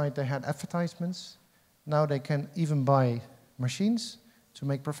back side they had advertisements. Now they can even buy machines to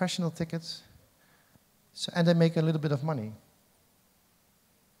make professional tickets. So, and they make a little bit of money.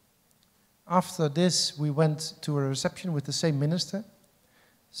 After this, we went to a reception with the same minister.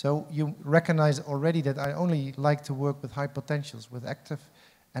 So you recognize already that I only like to work with high potentials, with active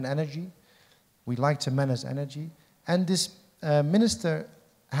and energy. We like to manage energy. And this minister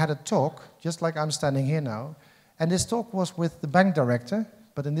had a talk, just like I'm standing here now. And this talk was with the bank director,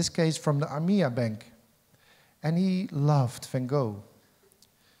 but in this case from the Armia Bank. And he loved Van Gogh.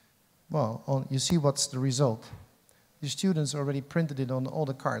 Well, you see what's the result. The students already printed it on all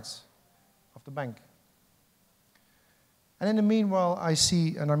the cards of the bank. And in the meanwhile, I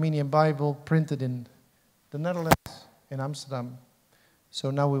see an Armenian Bible printed in the Netherlands, in Amsterdam.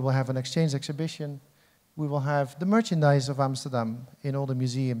 So now we will have an exchange exhibition. We will have the merchandise of Amsterdam in all the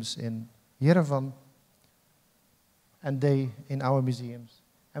museums in Yerevan, and they in our museums.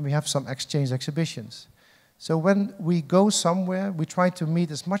 And we have some exchange exhibitions. So when we go somewhere, we try to meet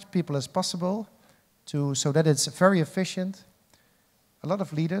as much people as possible so that it's very efficient. A lot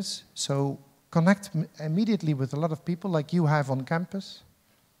of leaders, so connect immediately with a lot of people like you have on campus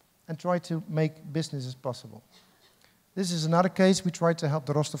and try to make business as possible. This is another case. We tried to help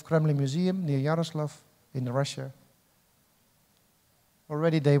the Rostov Kremlin Museum near Yaroslav in Russia.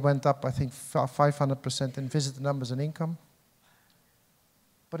 Already they went up, I think, 500% in visitor numbers and income.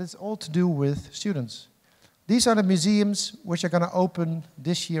 But it's all to do with students. These are the museums which are going to open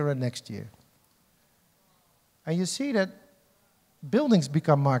this year and next year. And you see that buildings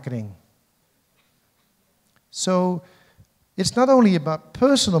become marketing. So it's not only about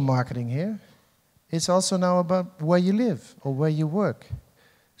personal marketing here, it's also now about where you live or where you work.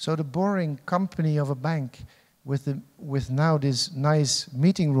 So the boring company of a bank with now this nice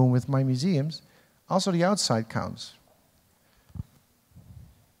meeting room with my museums, also the outside counts.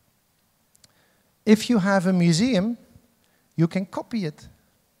 If you have a museum, you can copy it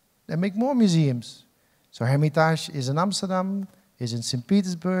and make more museums. So Hermitage is in Amsterdam, is in St.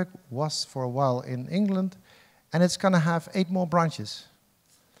 Petersburg, was for a while in England, and it's going to have 8 more branches.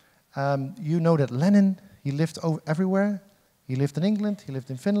 You know that Lenin, he lived everywhere. He lived in England, he lived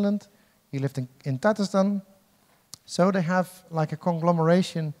in Finland, he lived in Tatarstan. So they have like a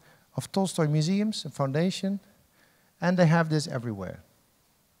conglomeration of Tolstoy museums, a foundation, and they have this everywhere.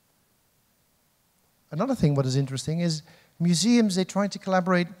 Another thing what is interesting is museums, they try to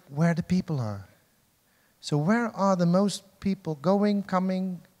collaborate where the people are. So where are the most people going,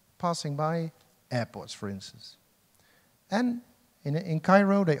 coming, passing by? Airports, for instance. And in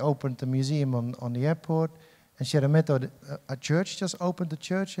Cairo, they opened a museum on the airport. And Sheremeto, a church just opened a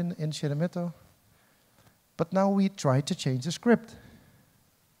church in Sheremeto. But now we try to change the script,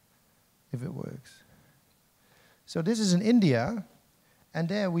 if it works. So this is in India, and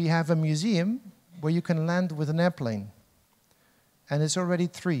there we have a museum where you can land with an airplane. And it's already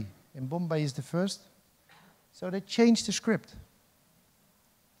 3. In Bombay is the first. So they changed the script.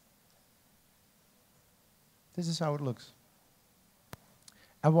 This is how it looks.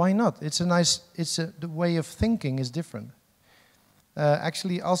 And why not? It's a nice, the way of thinking is different.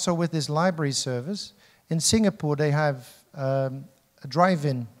 Actually, also with this library service, in Singapore they have a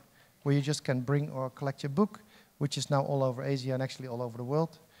drive-in where you just can bring or collect your book, which is now all over Asia and actually all over the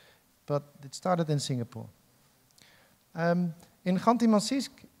world. But it started in Singapore. In Khanty-Mansiysk,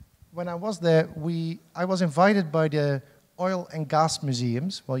 when I was there, I was invited by the oil and gas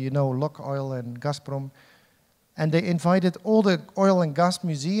museums. Well, you know, Lok Oil and Gazprom. And they invited all the oil and gas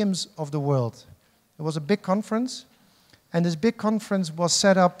museums of the world. It was a big conference. And this big conference was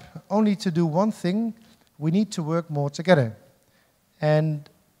set up only to do one thing. We need to work more together. And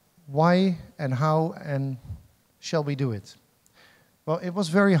why and how and shall we do it? Well, it was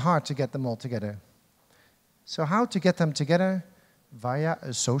very hard to get them all together. So how to get them together? Via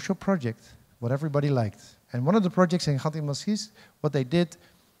a social project, what everybody liked. And one of the projects in Khanty-Mansiysk, what they did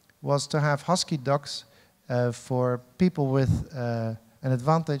was to have husky dogs for people with an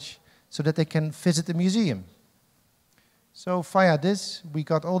advantage so that they can visit the museum. So via this, we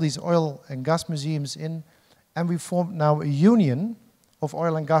got all these oil and gas museums in, and we formed now a union of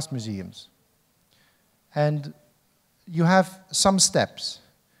oil and gas museums. And you have some steps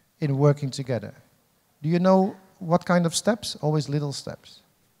in working together. Do you know what kind of steps? Always little steps.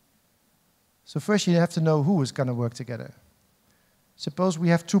 So first you have to know who is going to work together. Suppose we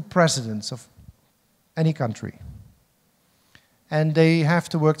have 2 presidents of any country. And they have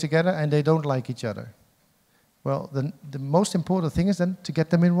to work together and they don't like each other. Well, the most important thing is then to get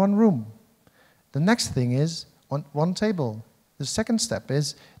them in one room. The next thing is on one table. The second step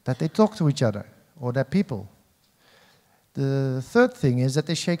is that they talk to each other, or their people. The third thing is that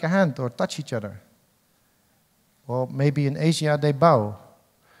they shake a hand or touch each other. Or maybe in Asia they bow.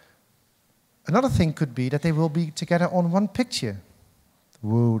 Another thing could be that they will be together on one picture.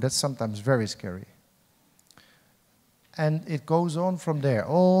 Whoa, that's sometimes very scary. And it goes on from there,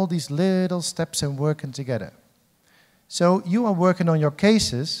 all these little steps and working together. So you are working on your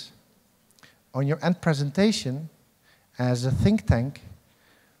cases, on your end presentation as a think tank.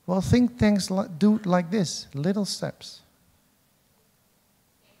 Well, think tanks do like this, little steps.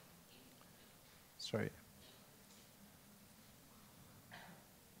 Sorry.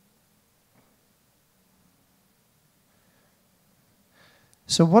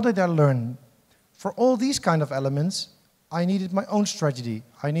 So what did I learn? For all these kind of elements, I needed my own strategy.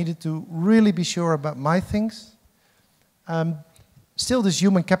 I needed to really be sure about my things. Still, this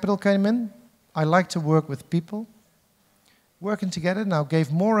human capital came in. I like to work with people. Working together now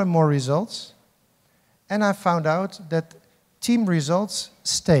gave more and more results. And I found out that team results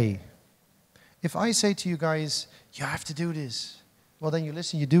stay. If I say to you guys, you have to do this, well, then you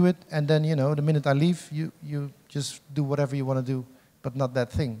listen, you do it, and then, you know, the minute I leave, you just do whatever you want to do, but not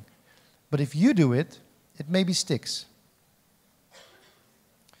that thing. But if you do it, it maybe sticks.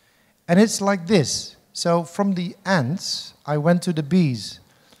 And it's like this. So from the ants, I went to the bees.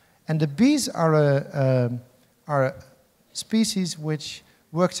 And the bees are a species which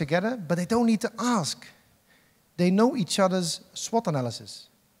work together, but they don't need to ask. They know each other's SWOT analysis.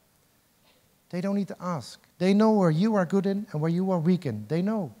 They don't need to ask. They know where you are good in and where you are weak in. They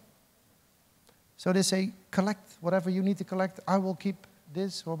know. So they say, collect whatever you need to collect. I will keep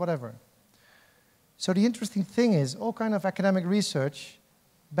this or whatever. So the interesting thing is, all kind of academic research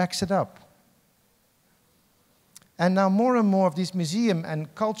backs it up. And now more and more of these museum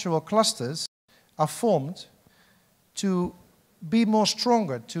and cultural clusters are formed to be more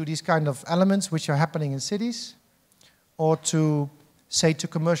stronger to these kind of elements which are happening in cities, or to say to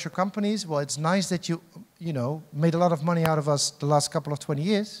commercial companies, well, it's nice that you know, made a lot of money out of us the last couple of 20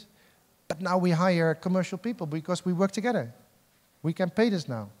 years, but now we hire commercial people because we work together. We can pay this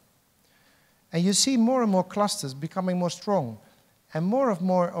now. And you see more and more clusters becoming more strong. And more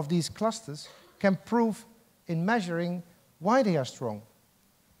of these clusters can prove in measuring why they are strong.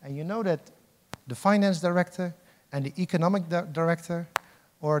 And you know that the finance director and the economic director,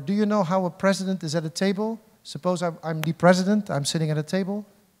 or do you know how a president is at a table? Suppose I'm the president, I'm sitting at a table.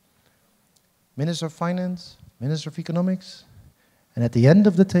 Minister of Finance, Minister of Economics, and at the end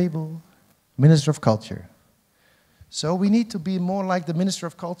of the table, Minister of Culture. So we need to be more like the Minister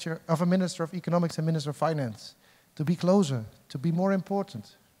of Culture, of a Minister of Economics and Minister of Finance, to be closer, to be more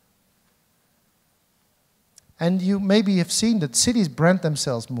important. And you maybe have seen that cities brand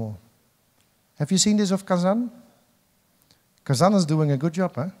themselves more. Have you seen this of Kazan? Kazan is doing a good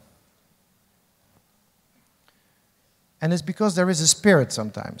job, huh? And it's because there is a spirit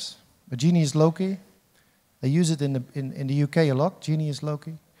sometimes. A genius loci. They use it in the UK a lot, genius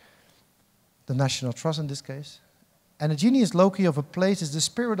loci. The National Trust in this case. And a genius loci of a place is the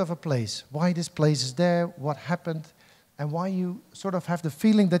spirit of a place. Why this place is there, what happened, and why you sort of have the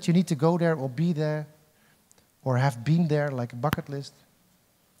feeling that you need to go there or be there, or have been there, like a bucket list.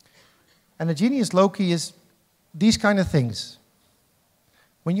 And a genius loci is these kind of things.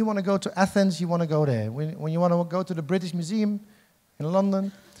 When you want to go to Athens, you want to go there. When you want to go to the British Museum in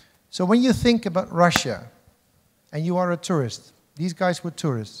London. So when you think about Russia, and you are a tourist, these guys were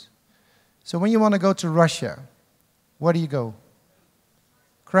tourists. So when you want to go to Russia, where do you go?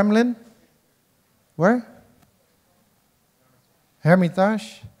 Kremlin? Where?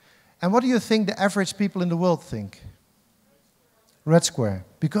 Hermitage? And what do you think the average people in the world think? Red Square.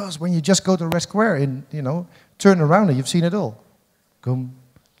 Because when you just go to Red Square, turn around and you've seen it all. Gum,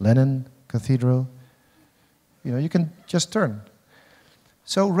 Lenin, Cathedral. You can just turn.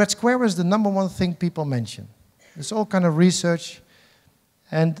 So Red Square is the #1 thing people mention. There's all kind of research,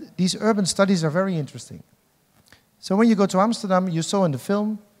 and these urban studies are very interesting. So when you go to Amsterdam, you saw in the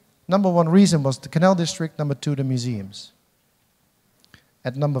film, #1 reason was the Canal District, #2 the museums.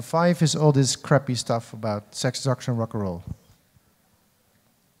 At #5 is all this crappy stuff about sex, drugs, and rock and roll.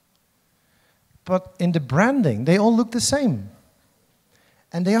 But in the branding, they all look the same.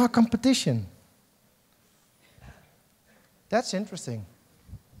 And they are competition. That's interesting.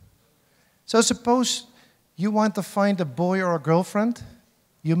 So suppose You want to find a boy or a girlfriend?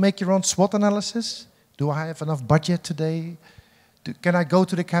 You make your own SWOT analysis. Do I have enough budget today? Can I go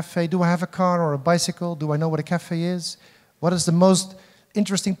to the cafe? Do I have a car or a bicycle? Do I know what a cafe is? What is the most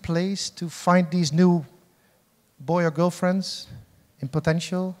interesting place to find these new boy or girlfriends in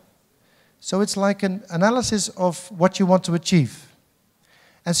potential? So it's like an analysis of what you want to achieve.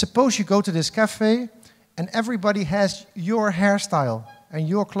 And suppose you go to this cafe and everybody has your hairstyle and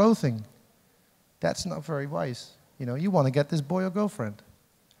your clothing. That's not very wise. You know, you want to get this boy or girlfriend.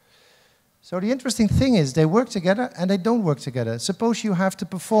 So the interesting thing is they work together and they don't work together. Suppose you have to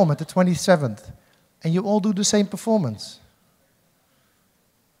perform at the 27th and you all do the same performance.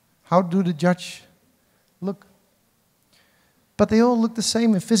 How do the judge look? But they all look the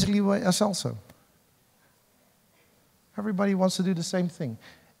same in physically way as also. Everybody wants to do the same thing.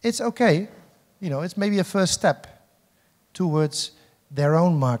 It's okay, you know, it's maybe a first step towards their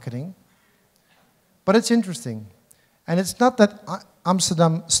own marketing. But it's interesting. And it's not that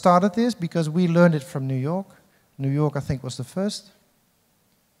Amsterdam started this, because we learned it from New York. New York, I think, was the first.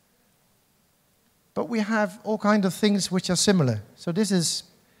 But we have all kinds of things which are similar. So this is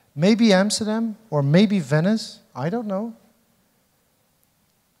maybe Amsterdam, or maybe Venice, I don't know.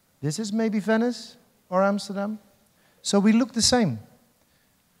 This is maybe Venice or Amsterdam. So we look the same.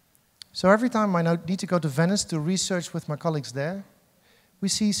 So every time I need to go to Venice to research with my colleagues there, we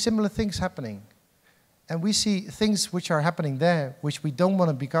see similar things happening. And we see things which are happening there, which we don't want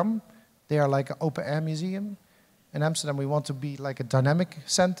to become. They are like an open-air museum. In Amsterdam, we want to be like a dynamic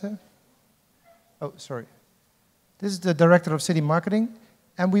center. Oh, sorry. This is the director of city marketing,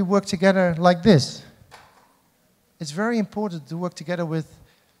 and we work together like this. It's very important to work together with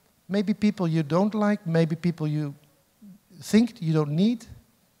maybe people you don't like, maybe people you think you don't need,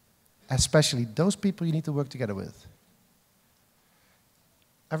 especially those people you need to work together with.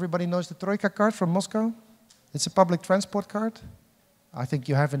 Everybody knows the Troika card from Moscow? It's a public transport card. I think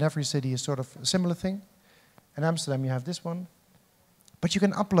you have in every city a sort of similar thing. In Amsterdam, you have this one. But you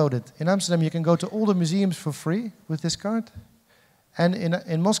can upload it. In Amsterdam, you can go to all the museums for free with this card. And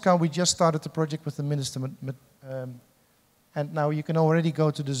in Moscow, we just started the project with the minister. And now you can already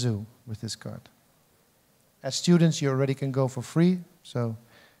go to the zoo with this card. As students, you already can go for free. So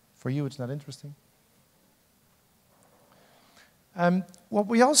for you, it's not interesting. What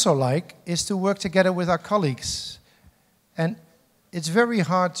we also like is to work together with our colleagues. And it's very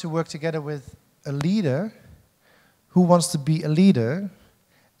hard to work together with a leader who wants to be a leader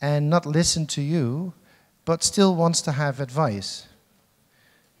and not listen to you, but still wants to have advice.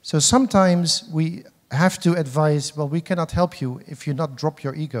 So sometimes we have to advise, well, we cannot help you if you not drop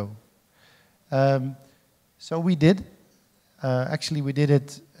your ego. So we did. Actually, we did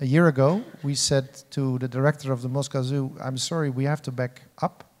it a year ago. We said to the director of the Moscow Zoo, I'm sorry, we have to back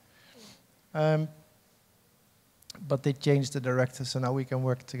up. But they changed the director, so now we can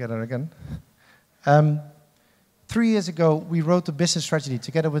work together again. 3 years ago, we wrote the business strategy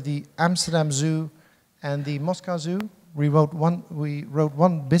together with the Amsterdam Zoo and the Moscow Zoo. We wrote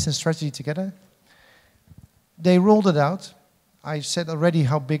one business strategy together. They rolled it out. I said already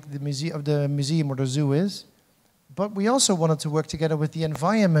how big the museum or the zoo is. But we also wanted to work together with the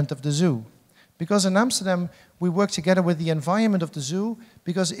environment of the zoo. Because in Amsterdam, we work together with the environment of the zoo,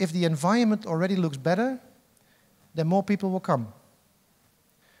 because if the environment already looks better, then more people will come.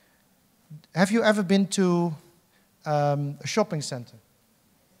 Have you ever been to a shopping center?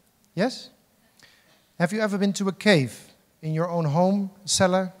 Yes? Have you ever been to a cave in your own home,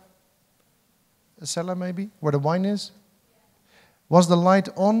 cellar? A cellar maybe, where the wine is? Was the light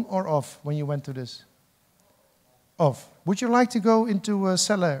on or off when you went to this? Off. Would you like to go into a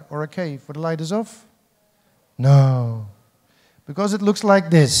cellar or a cave where the light is off? No. Because it looks like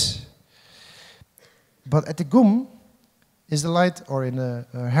this. But at the GUM is the light, or in a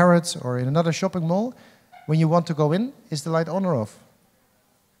Harrods or in another shopping mall, when you want to go in, is the light on or off?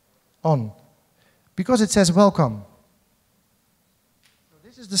 On. Because it says welcome. So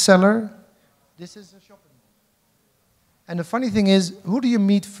this is the cellar, this is the shopping mall. And the funny thing is, who do you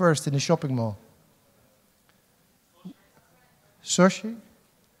meet first in the shopping mall? Sushi?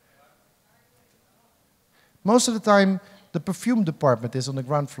 Most of the time, the perfume department is on the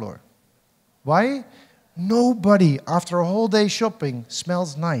ground floor. Why? Nobody, after a whole day shopping,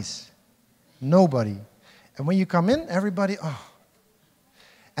 smells nice. Nobody. And when you come in, everybody, oh.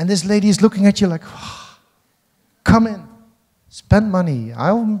 And this lady is looking at you like, oh, come in, spend money,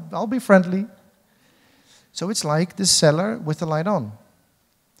 I'll be friendly. So it's like the cellar with the light on.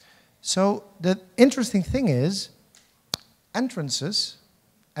 So the interesting thing is, entrances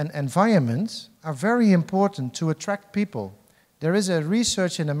and environments are very important to attract people. There is a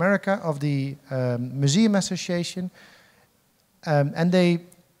research in America of the Museum Association, and they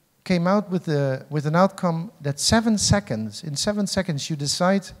came out with an outcome that in 7 seconds you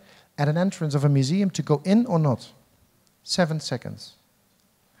decide at an entrance of a museum to go in or not. 7 seconds.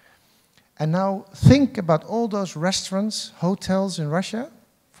 And now think about all those restaurants, hotels in Russia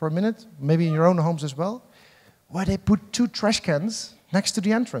for a minute, maybe in your own homes as well, where they put 2 trash cans next to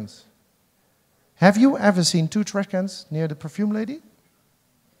the entrance. Have you ever seen 2 trash cans near the perfume lady?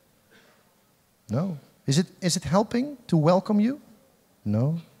 No. Is it helping to welcome you?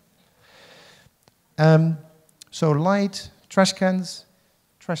 No. So light, trash cans.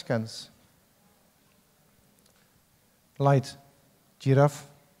 Light, giraffe.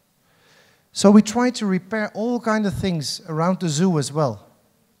 So we try to repair all kinds of things around the zoo as well.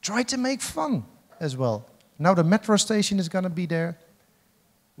 Try to make fun as well. Now the metro station is going to be there.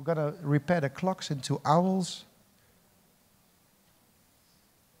 We're going to repair the clocks into owls.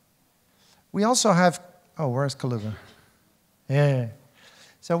 We also have... Oh, where's Kaluga? Yeah.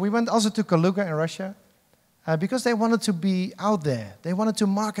 So we went also to Kaluga in Russia because they wanted to be out there. They wanted to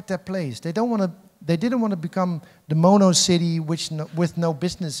market their place. They didn't want to become the mono city with no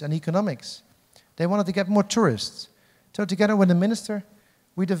business and economics. They wanted to get more tourists. So together with the minister,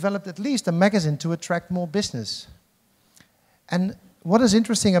 we developed at least a magazine to attract more business. And what is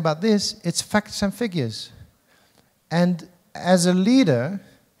interesting about this, it's facts and figures. And as a leader,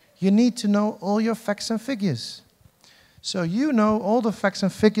 you need to know all your facts and figures. So you know all the facts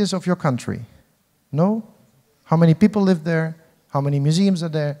and figures of your country. No? How many people live there? How many museums are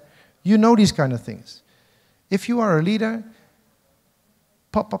there? You know these kind of things. If you are a leader,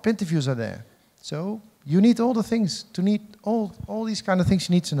 pop-up interviews are there. So you need all the things, all these kind of things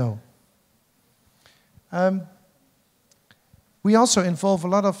you need to know. We also involve a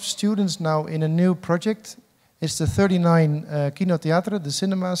lot of students now in a new project. It's the 39 Kinotheatre, the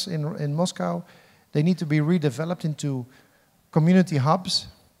cinemas in Moscow. They need to be redeveloped into community hubs,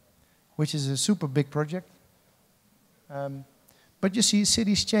 which is a super big project. But you see,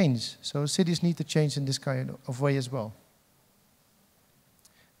 cities change. So cities need to change in this kind of way as well.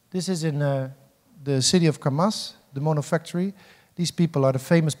 This is in the city of Kamaz, the Mono Factory. These people are the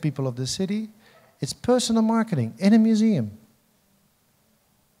famous people of the city. It's personal marketing in a museum.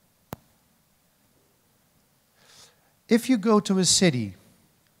 If you go to a city,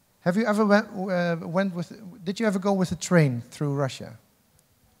 have you ever did you ever go with a train through Russia?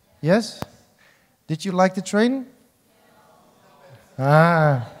 Yes? Did you like the train?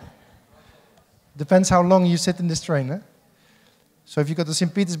 Depends how long you sit in this train, huh? So if you go to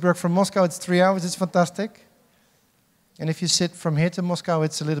St. Petersburg from Moscow, it's 3 hours, it's fantastic. And if you sit from here to Moscow,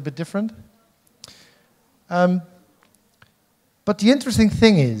 it's a little bit different. But the interesting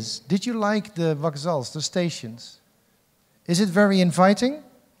thing is, did you like the vokzals, the stations? Is it very inviting?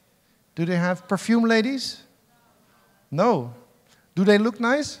 Do they have perfume ladies? No. Do they look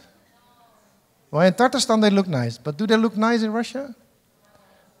nice? Well, in Tatarstan they look nice, but do they look nice in Russia?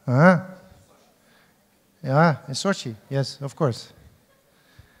 Yeah, in Sochi, yes, of course.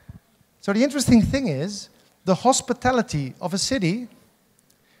 So the interesting thing is, the hospitality of a city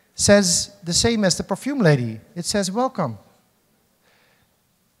says the same as the perfume lady. It says, welcome.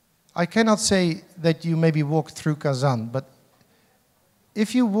 I cannot say that you maybe walk through Kazan, but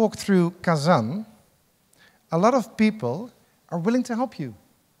if you walk through Kazan, a lot of people are willing to help you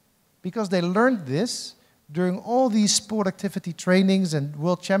because they learned this during all these sport activity trainings and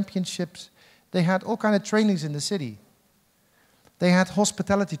world championships. They had all kinds of trainings in the city. They had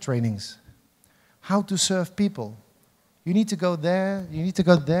hospitality trainings, how to serve people. You need to go there, you need to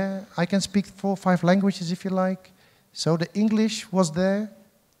go there. I can speak 4 or 5 languages if you like. So the English was there.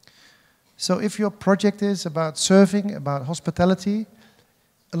 So if your project is about serving, about hospitality,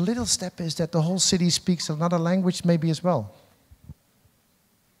 a little step is that the whole city speaks another language maybe as well.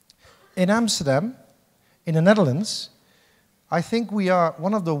 In Amsterdam, in the Netherlands, I think we are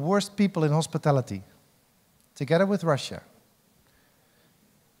one of the worst people in hospitality, together with Russia.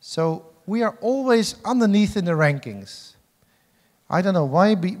 So we are always underneath in the rankings. I don't know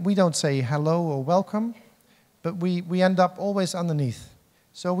why we don't say hello or welcome, but we end up always underneath.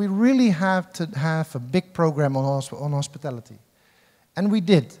 So we really have to have a big program on hospitality. And we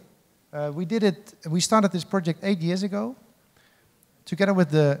did. We started this project 8 years ago, together with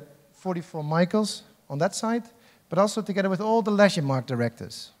the 44 Michaels on that side, but also together with all the leisure mark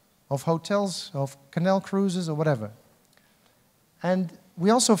directors of hotels, of canal cruises, or whatever. And we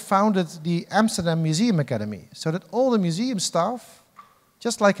also founded the Amsterdam Museum Academy, so that all the museum staff,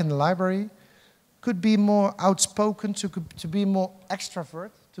 just like in the library, could be more outspoken, to be more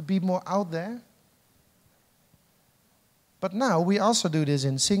extrovert, to be more out there. But now we also do this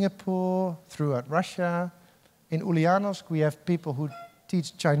in Singapore, throughout Russia. In Ulyanovsk, we have people who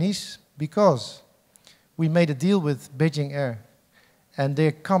teach Chinese because we made a deal with Beijing Air. And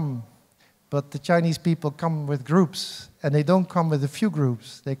they come, but the Chinese people come with groups. And they don't come with a few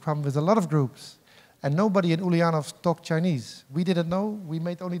groups. They come with a lot of groups. And nobody in Ulyanovsk talked Chinese. We didn't know. We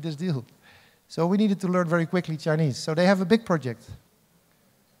made only this deal. So we needed to learn very quickly Chinese. So they have a big project.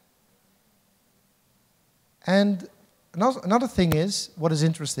 And another thing is, what is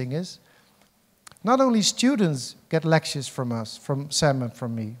interesting is, not only students get lectures from us, from Sam and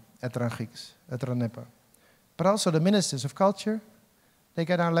from me at RANEPA, but also the ministers of culture, they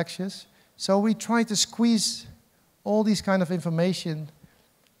get our lectures. So we try to squeeze all these kind of information,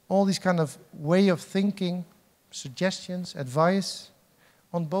 all these kind of way of thinking, suggestions, advice,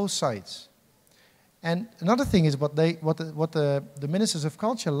 on both sides. And another thing is what the ministers of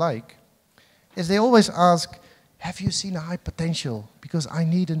culture like, is they always ask, have you seen a high potential? Because I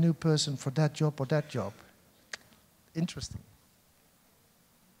need a new person for that job or that job. Interesting.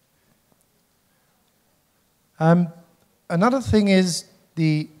 Another thing is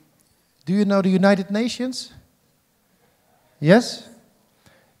do you know the United Nations? Yes?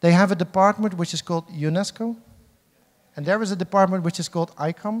 They have a department which is called UNESCO. And there is a department which is called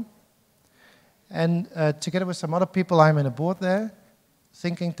ICOM. And together with some other people, I'm in a board there,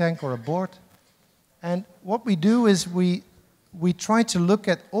 thinking tank or a board. And what we do is we try to look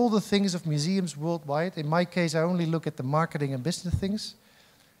at all the things of museums worldwide. In my case, I only look at the marketing and business things.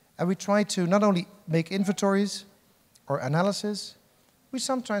 And we try to not only make inventories or analysis, we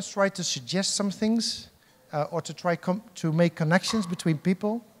sometimes try to suggest some things or to try to make connections between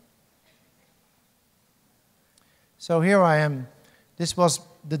people. So here I am. This was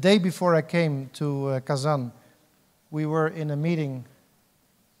the day before I came to Kazan. We were in a meeting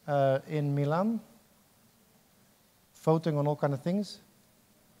in Milan, voting on all kind of things.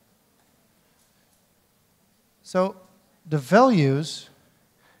 So the values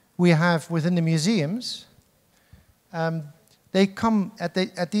we have within the museums, they come at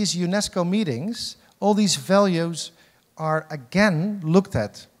these UNESCO meetings, all these values are again looked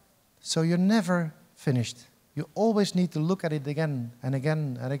at. So you're never finished. You always need to look at it again and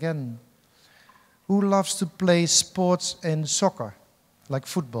again and again. Who loves to play sports and soccer, like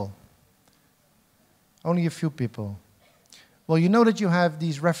football? Only a few people. Well, you know that you have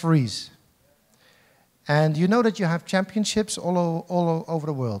these referees. And you know that you have championships all over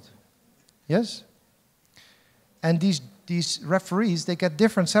the world. Yes? And these referees, they get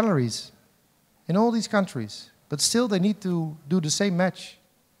different salaries in all these countries. But still they need to do the same match.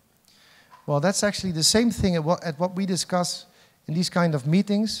 Well, that's actually the same thing at what we discuss in these kind of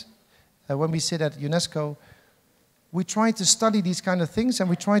meetings. When we sit at UNESCO, we try to study these kind of things and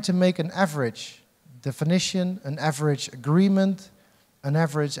we try to make an average definition, an average agreement, an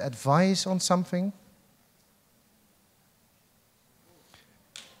average advice on something.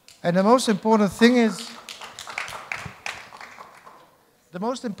 And the most important thing is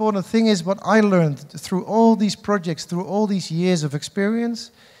what I learned through all these projects, through all these years of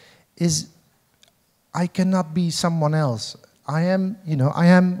experience, is I cannot be someone else. I am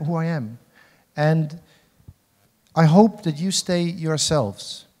who I am. And I hope that you stay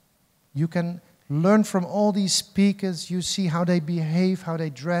yourselves. You can learn from all these speakers. You see how they behave, how they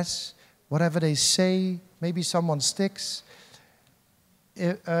dress, whatever they say. Maybe someone sticks.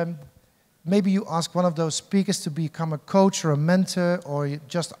 Maybe you ask one of those speakers to become a coach or a mentor, or you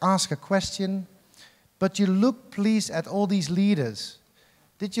just ask a question. But you look, please, at all these leaders.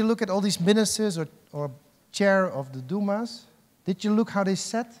 Did you look at all these ministers or chair of the Dumas? Did you look how they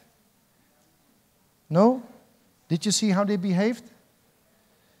sat? No? Did you see how they behaved?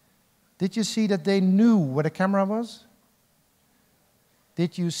 Did you see that they knew where the camera was?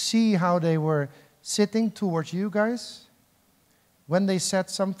 Did you see how they were sitting towards you guys? When they said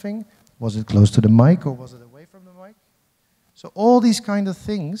something, was it close to the mic or was it away from the mic? So all these kind of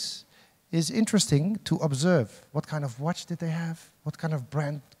things is interesting to observe. What kind of watch did they have? What kind of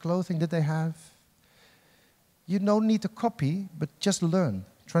brand clothing did they have? You don't need to copy, but just learn.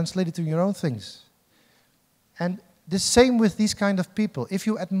 Translate it to your own things. And the same with these kind of people. If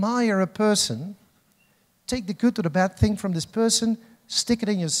you admire a person, take the good or the bad thing from this person, stick it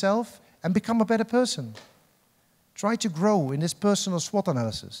in yourself, and become a better person. Try to grow in this personal SWOT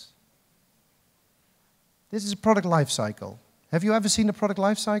analysis. This is a product life cycle. Have you ever seen a product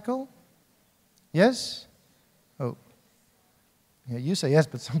life cycle? Yes? Oh. Yeah, you say yes,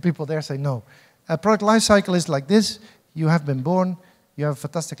 but some people there say no. A product life cycle is like this. You have been born, you have a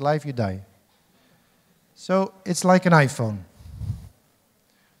fantastic life, you die. So it's like an iPhone.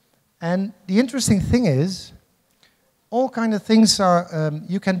 And the interesting thing is, all kind of things are,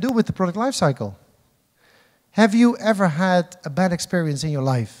 you can do with the product lifecycle. Have you ever had a bad experience in your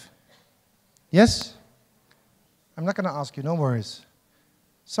life? Yes? I'm not going to ask you, no worries.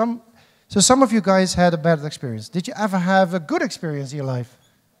 So some of you guys had a bad experience. Did you ever have a good experience in your life?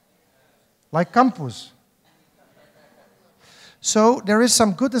 Like campus. So there is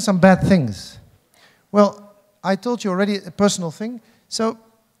some good and some bad things. Well, I told you already a personal thing. So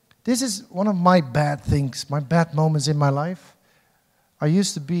this is one of my bad things, my bad moments in my life. I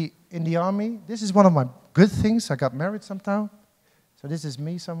used to be in the army. This is one of my good things. I got married sometime. So this is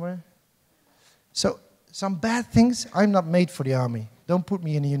me somewhere. So some bad things, I'm not made for the army. Don't put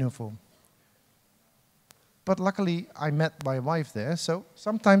me in a uniform. But luckily, I met my wife there, so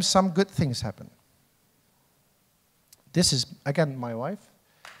sometimes some good things happen. This is, again, my wife.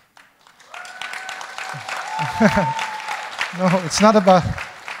 No, it's not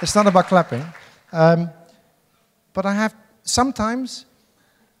about clapping. But I have, sometimes,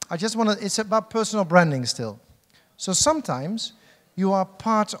 I just want to, it's about personal branding still. So sometimes, you are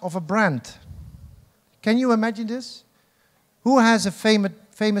part of a brand. Can you imagine this? Who has a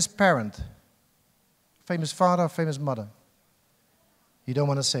famous parent? Famous father, famous mother? You don't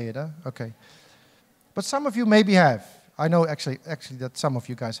want to say it, huh? Okay. But some of you maybe have. I know actually that some of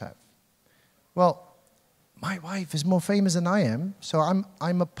you guys have. Well, my wife is more famous than I am, so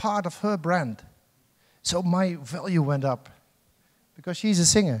I'm a part of her brand. So my value went up because she's a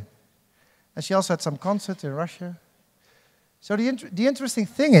singer. And she also had some concert in Russia. So the interesting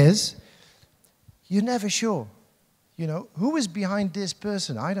thing is, you're never sure. You know, who is behind this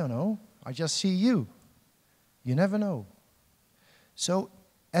person? I don't know. I just see you. You never know. So,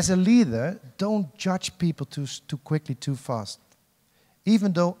 as a leader, don't judge people too quickly, too fast.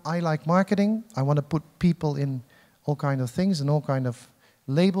 Even though I like marketing, I want to put people in all kind of things and all kind of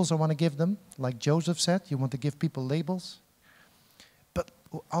labels I want to give them. Like Joseph said, you want to give people labels. But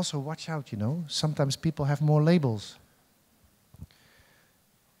also watch out, you know. Sometimes people have more labels.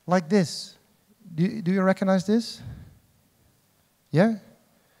 Like this. Do you recognize this? Yeah?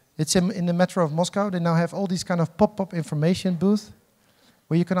 It's in the metro of Moscow. They now have all these kind of pop-up information booths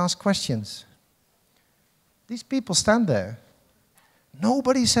where you can ask questions. These people stand there.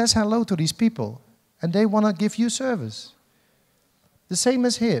 Nobody says hello to these people, and they want to give you service. The same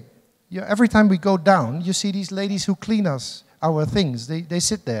as here. Every time we go down, you see these ladies who clean us, our things. They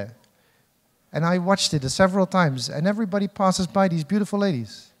sit there. And I watched it several times, and everybody passes by these beautiful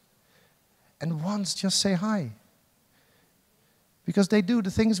ladies. And once just say hi. Because they do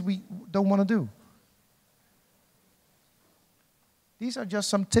the things we don't want to do. These are just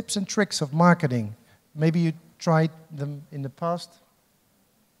some tips and tricks of marketing. Maybe you tried them in the past.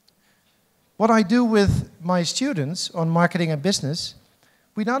 What I do with my students on marketing and business,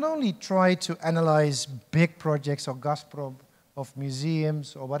 we not only try to analyze big projects of Gazprom, of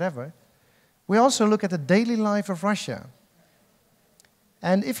museums or whatever, we also look at the daily life of Russia.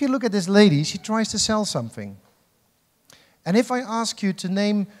 And if you look at this lady, she tries to sell something. And if I ask you to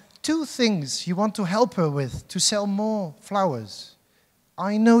name 2 things you want to help her with to sell more flowers,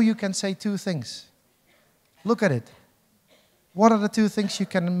 I know you can say 2 things. Look at it. What are the 2 things you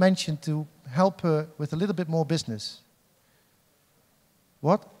can mention to help her with a little bit more business?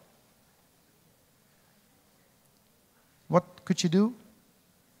 What? What could you do?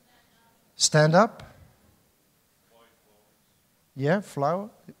 Stand up. Yeah, flower.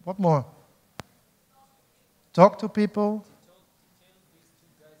 What more? Talk to people.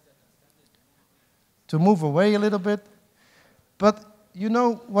 To move away a little bit. But you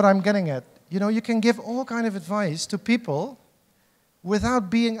know what I'm getting at. You know, you can give all kind of advice to people without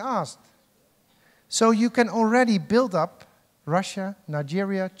being asked. So you can already build up Russia,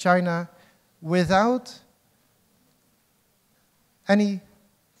 Nigeria, China without any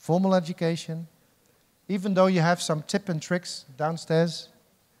formal education, even though you have some tips and tricks downstairs,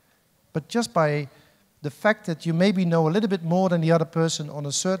 but just by the fact that you maybe know a little bit more than the other person on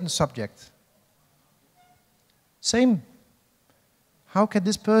a certain subject. Same. How can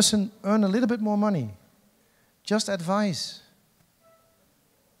this person earn a little bit more money? Just advice.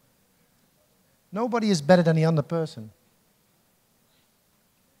 Nobody is better than the other person.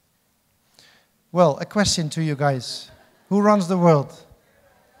 Well, a question to you guys. Who runs the world?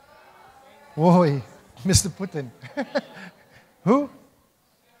 Whoa, Mr. Putin. Who?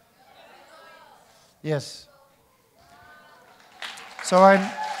 Yes. So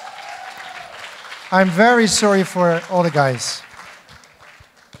I'm very sorry for all the guys.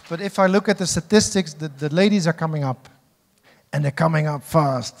 But if I look at the statistics, the ladies are coming up. And they're coming up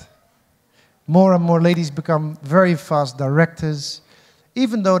fast. More and more ladies become very fast directors,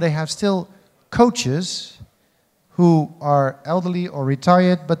 even though they have still coaches who are elderly or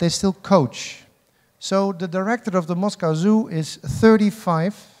retired, but they still coach. So the director of the Moscow Zoo is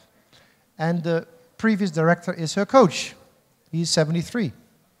 35, and the previous director is her coach. He's 73.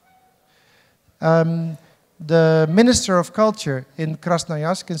 The Minister of Culture in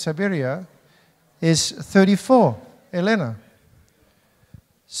Krasnoyarsk in Siberia is 34, Elena.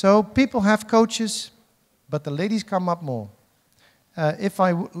 So people have coaches, but the ladies come up more. If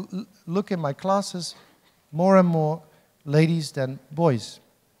I look in my classes, more and more ladies than boys.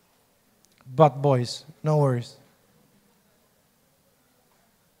 But boys, no worries.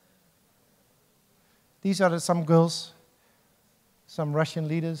 These are some girls, some Russian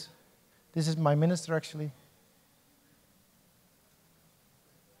leaders. This is my minister, actually.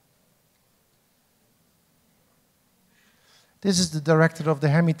 This is the director of the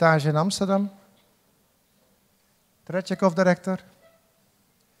Hermitage in Amsterdam. Tretyakov director.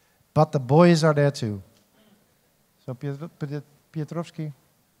 But the boys are there too. So Pietrovsky.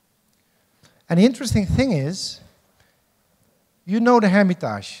 And the interesting thing is, you know the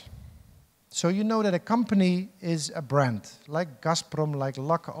Hermitage. So you know that a company is a brand, like Gazprom, like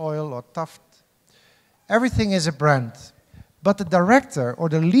Lok Oil or Taft. Everything is a brand. But the director or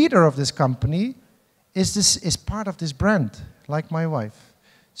the leader of this company is part of this brand, like my wife.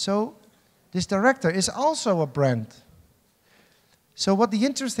 So this director is also a brand. So what the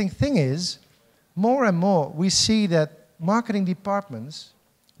interesting thing is, more and more we see that marketing departments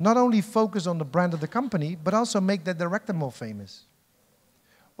not only focus on the brand of the company, but also make that director more famous.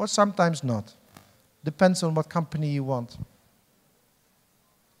 Or sometimes not. Depends on what company you want.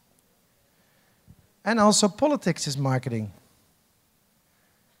 And also politics is marketing.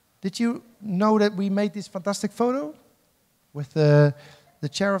 Did you know that we made this fantastic photo with the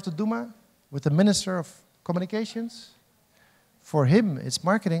chair of the Duma, with the Minister of Communications? For him, it's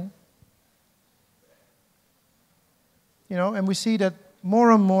marketing. You know, and we see that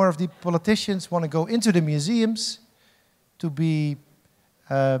more and more of the politicians want to go into the museums to be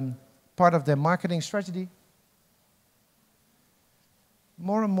part of their marketing strategy.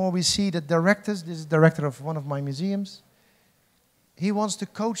 More and more we see that directors, this is the director of one of my museums, he wants to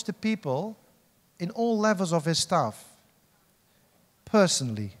coach the people in all levels of his staff,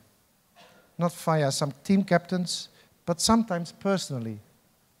 personally. Not via some team captains, but sometimes personally.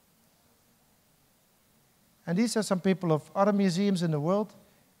 And these are some people of other museums in the world.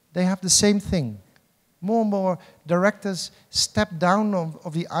 They have the same thing. More and more directors step down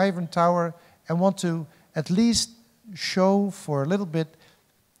of the Iron Tower and want to at least show for a little bit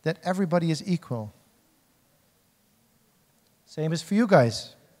that everybody is equal. Same as for you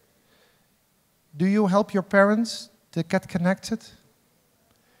guys. Do you help your parents to get connected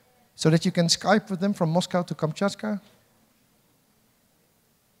so that you can Skype with them from Moscow to Kamchatka?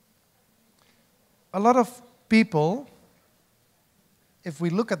 A lot of people, if we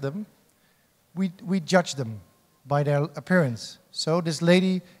look at them, we judge them by their appearance. So this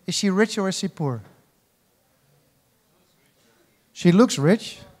lady, is she rich or is she poor? She looks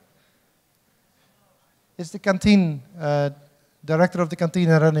rich. It's the canteen, director of the canteen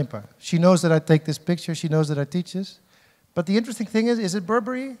at RANEPA. She knows that I take this picture. She knows that I teach this. But the interesting thing is it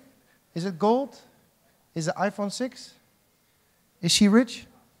Burberry? Is it gold? Is it iPhone 6? Is she rich?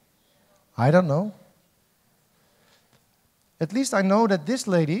 I don't know. At least I know that this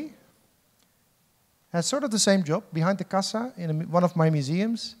lady has sort of the same job behind the casa in one of my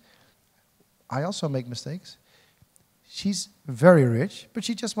museums. I also make mistakes. She's very rich, but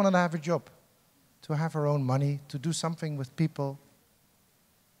she just wanted to have a job, to have her own money, to do something with people.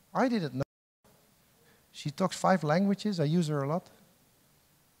 I didn't know. She talks 5 languages. I use her a lot.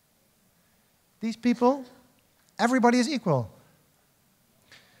 These people, everybody is equal.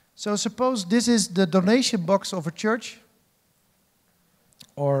 So suppose this is the donation box of a church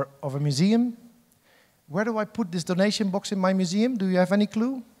or of a museum. Where do I put this donation box in my museum? Do you have any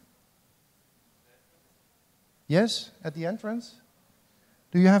clue? Yes, at the entrance.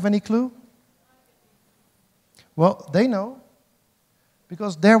 Do you have any clue? Well, they know.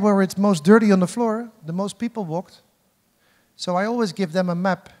 Because there where it's most dirty on the floor, the most people walked. So I always give them a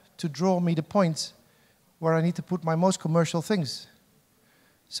map to draw me the points where I need to put my most commercial things.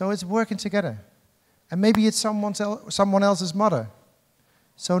 So it's working together. And maybe it's someone else's mother.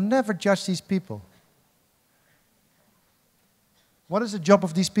 So never judge these people. What is the job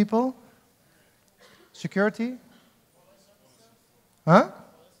of these people? Security? Huh?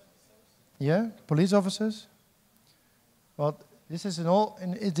 Yeah, police officers. Well, this is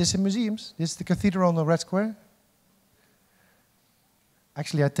in museums. This is the cathedral on the Red Square.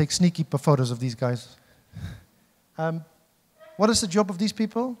 Actually, I take sneaky photos of these guys. What is the job of these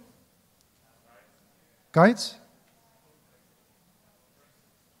people? Guides?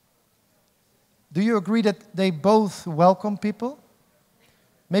 Do you agree that they both welcome people?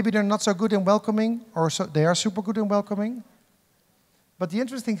 Maybe they're not so good in welcoming, or they are super good in welcoming. But the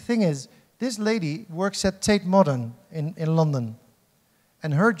interesting thing is, this lady works at Tate Modern in London.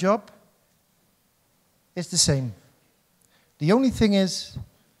 And her job is the same. The only thing is,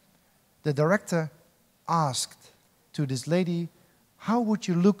 the director asked to this lady, how would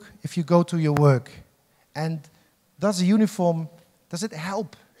you look if you go to your work? And does a uniform, does it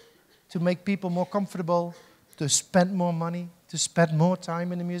help to make people more comfortable, to spend more money, to spend more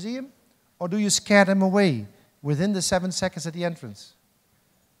time in the museum? Or do you scare them away within the 7 seconds at the entrance?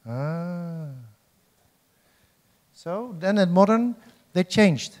 So then at Modern, they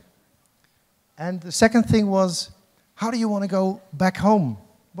changed. And the second thing was, how do you want to go back home?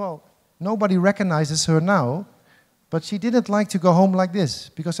 Well, nobody recognizes her now, but she didn't like to go home like this,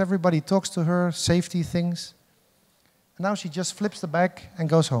 because everybody talks to her, safety things. And now she just flips the bag and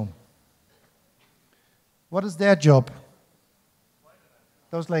goes home. What is their job?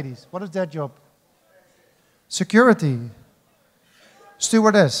 Those ladies, what is their job? Security.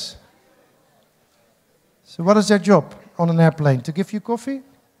 Stewardess. So what is their job on an airplane? To give you coffee?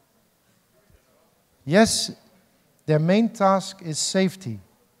 Yes, their main task is safety.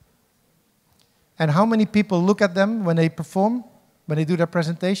 And how many people look at them when they perform, when they do their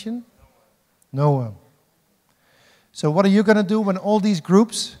presentation? No one. So what are you going to do when all these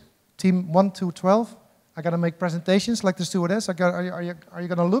groups, team 1 to 12, are going to make presentations like the stewardess? Are you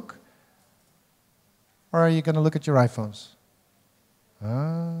going to look? Or are you going to look at your iPhones?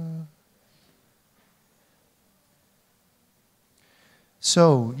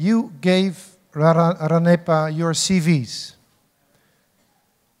 So you gave RANEPA your CVs.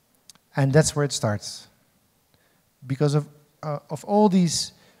 And that's where it starts. Because of all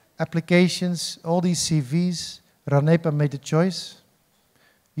these applications, all these CVs, RANEPA made a choice.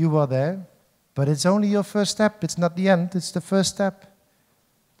 You were there, but it's only your first step. It's not the end, it's the first step.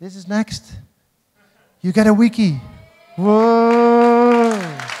 This is next. You get a wiki. Whoa!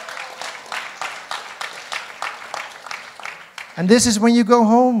 And this is when you go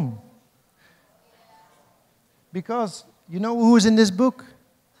home. Because you know who's in this book?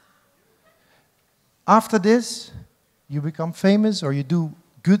 After this, you become famous or you do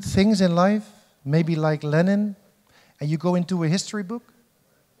good things in life, maybe like Lenin, and you go into a history book,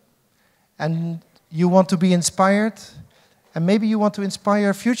 and you want to be inspired, and maybe you want to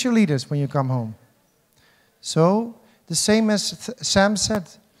inspire future leaders when you come home. So, the same as Sam said,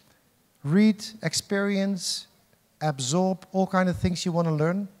 read, experience, absorb all kinds of things you want to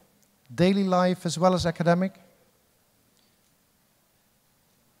learn, daily life as well as academic.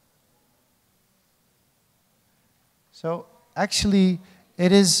 So actually,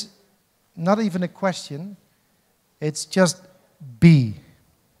 it is not even a question, it's just be.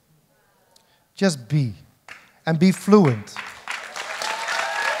 Just be. And be fluent.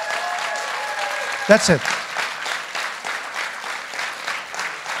 That's it.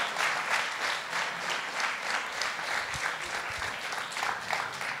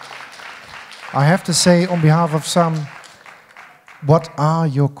 I have to say, on behalf of some, what are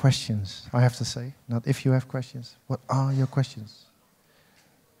your questions? I have to say, not if you have questions. What are your questions?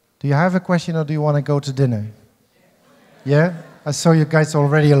 Do you have a question or do you want to go to dinner? Yeah? I saw you guys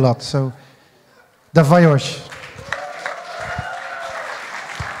already a lot, so... Davajosh.